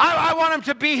Sunday. I want him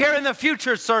to be here in the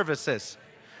future services.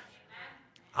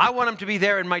 I want him to be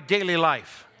there in my daily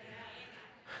life.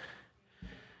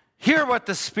 Hear what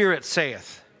the Spirit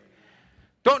saith.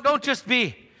 Don't just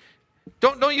be...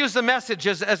 Don't use the message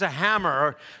as a hammer,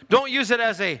 or don't use it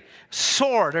as a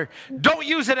sword, or don't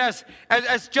use it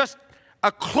as just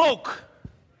a cloak.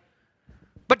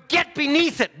 But get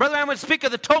beneath it. Brother, I would speak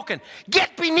of the token.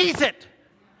 Get beneath it.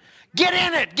 Get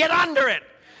in it. Get under it.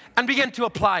 And begin to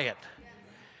apply it.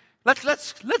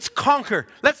 Let's conquer.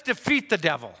 Let's defeat the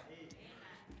devil.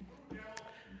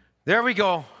 There we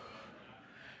go.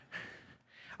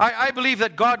 I believe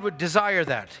that God would desire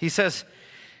that. He says,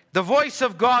 the voice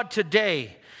of God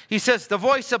today. He says, the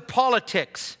voice of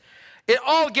politics. It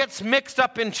all gets mixed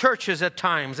up in churches at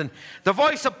times. And the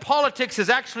voice of politics is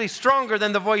actually stronger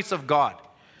than the voice of God.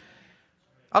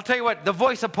 I'll tell you what, the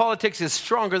voice of politics is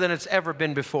stronger than it's ever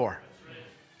been before.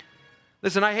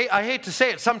 Listen, I hate to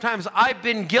say it. Sometimes I've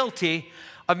been guilty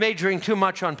of majoring too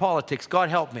much on politics. God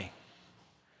help me.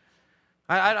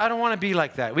 I don't want to be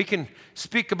like that. We can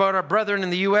speak about our brethren in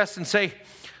the U.S. and say,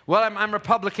 well, I'm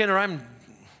Republican, or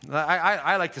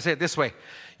I like to say it this way.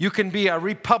 You can be a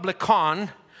Republican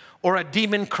or a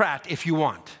Democrat if you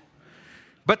want.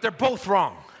 But they're both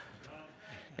wrong.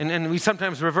 And we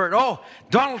sometimes revert,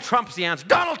 Donald Trump's the answer.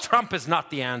 Donald Trump is not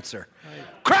the answer.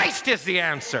 Right. Christ is the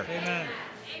answer. Amen.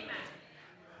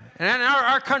 And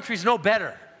our country's no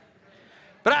better.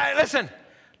 But listen,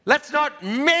 let's not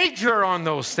major on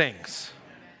those things.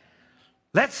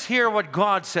 Let's hear what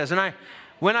God says. And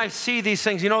when I see these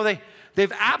things, you know,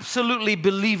 they've absolutely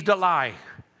believed a lie.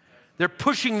 They're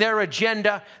pushing their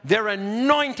agenda. They're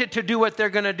anointed to do what they're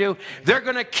going to do. They're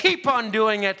going to keep on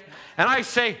doing it. And I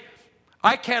say,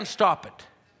 I can't stop it,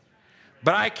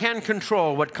 but I can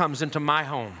control what comes into my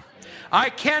home.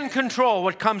 I can control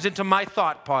what comes into my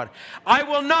thought pod. I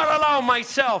will not allow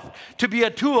myself to be a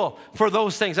tool for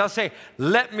those things. I'll say,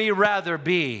 let me rather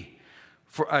be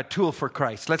a tool for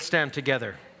Christ. Let's stand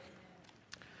together.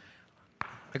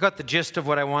 I got the gist of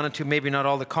what I wanted to, maybe not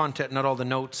all the content, not all the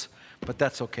notes, but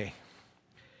that's okay.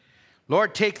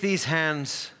 Lord, take these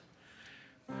hands.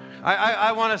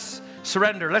 I want to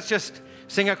surrender. Let's just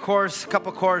sing a chorus, a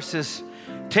couple choruses.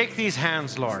 Take these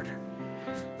hands, Lord.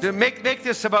 Make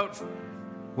this about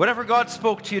whatever God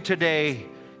spoke to you today.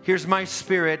 Here's my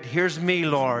spirit. Here's me,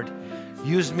 Lord.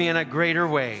 Use me in a greater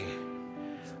way.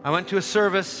 I went to a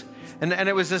service, and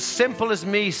it was as simple as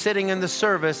me sitting in the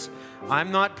service.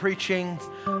 I'm not preaching.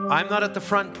 I'm not at the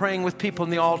front praying with people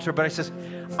in the altar, but I says,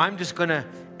 I'm just going to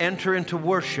enter into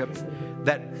worship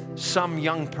that some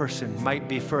young person might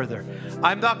be further.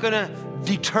 I'm not going to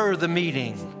deter the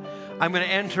meeting. I'm going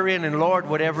to enter in, and Lord,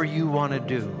 whatever you want to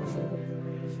do.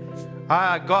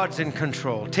 God's in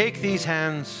control. Take these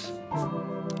hands.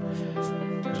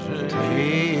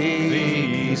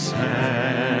 these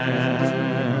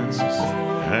hands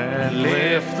and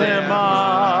lift them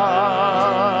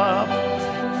up,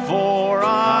 for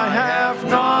I have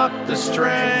not the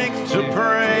strength to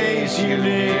praise you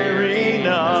near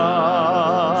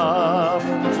enough,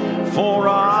 for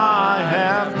I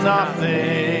have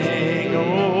nothing,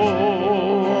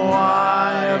 oh,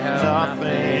 I have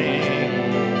nothing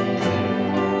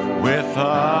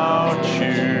without you.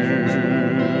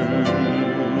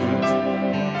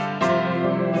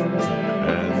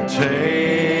 And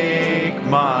take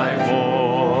my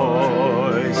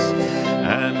voice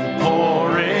and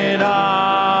pour it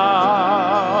out.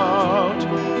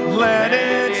 Let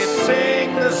it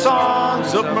sing the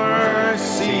songs of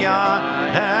mercy I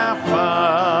have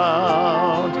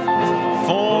found.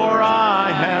 For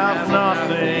I have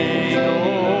nothing,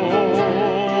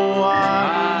 oh,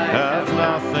 I have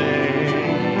nothing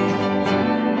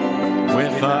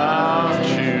without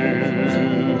you.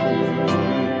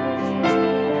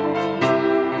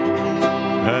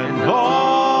 And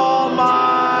all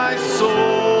my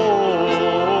soul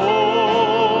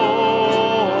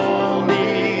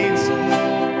needs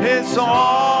is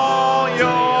all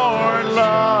your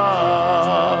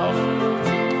love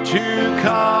to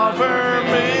cover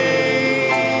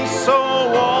me, so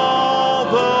all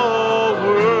the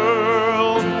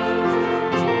world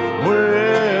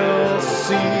will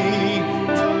see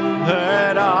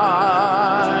that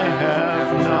I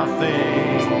have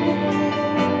nothing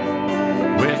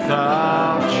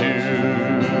without you.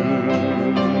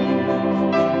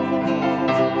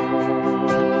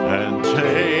 And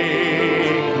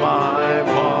take my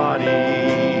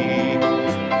body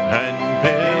and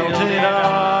build it up.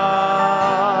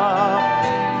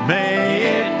 May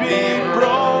it be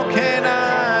broken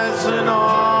as an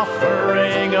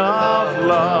offering of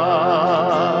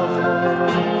love,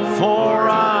 for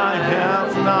I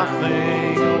have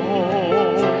nothing,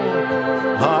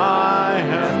 oh, I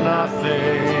have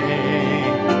nothing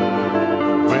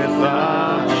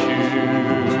without you.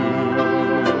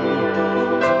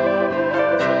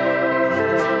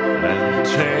 And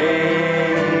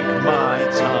take my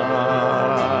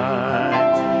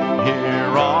time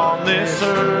here on this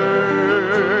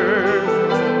earth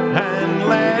and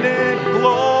let it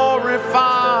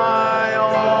glorify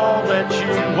all that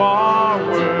you are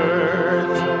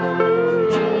worth,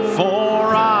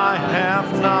 for I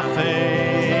have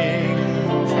nothing,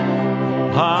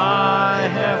 I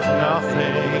have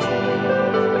nothing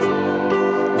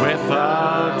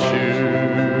without you.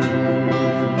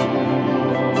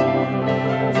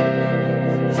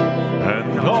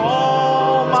 And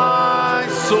all my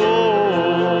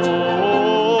soul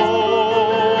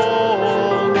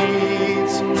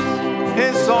needs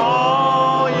is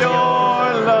all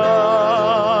your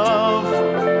love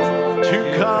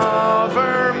to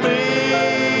cover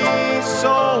me,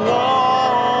 so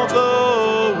all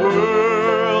the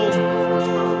world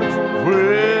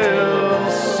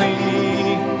will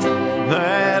see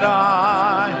that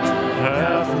I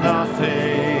have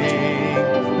nothing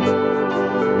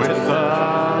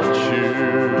without you.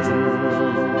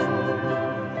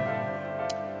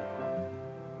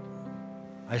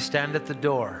 I stand at the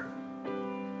door,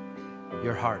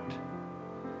 your heart.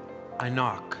 I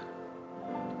knock.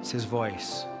 It's his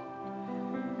voice.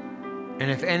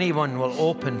 And if anyone will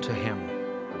open to him,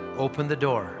 open the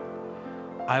door,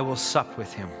 I will sup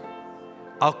with him.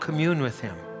 I'll commune with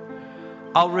him.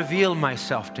 I'll reveal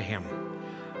myself to him.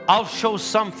 I'll show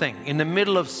something in the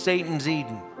middle of Satan's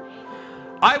Eden.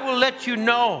 I will let you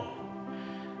know,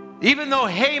 even though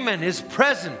Haman is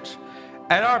present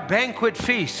at our banquet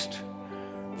feast,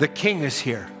 the king is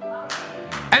here.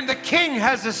 And the king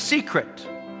has a secret.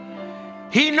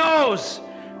 He knows,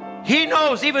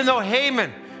 even though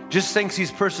Haman just thinks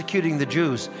he's persecuting the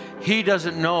Jews, he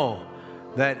doesn't know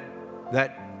that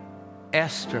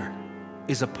Esther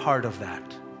is a part of that.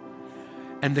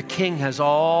 And the king has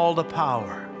all the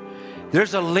power.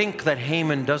 There's a link that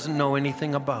Haman doesn't know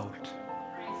anything about.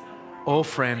 Oh,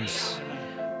 friends,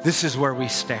 this is where we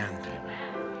stand.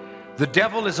 The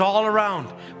devil is all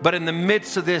around, but in the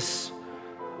midst of this,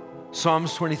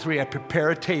 Psalms 23, I prepare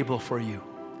a table for you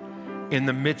in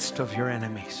the midst of your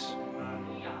enemies.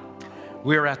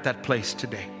 We're at that place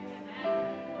today.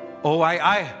 Oh,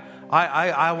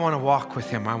 I want to walk with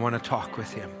him. I want to talk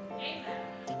with him.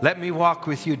 Let me walk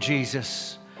with you,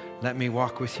 Jesus. Let me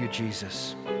walk with you,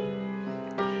 Jesus.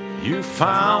 You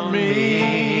found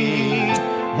me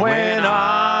when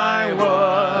I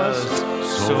was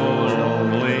so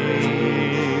lonely.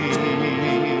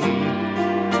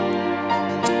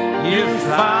 You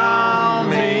found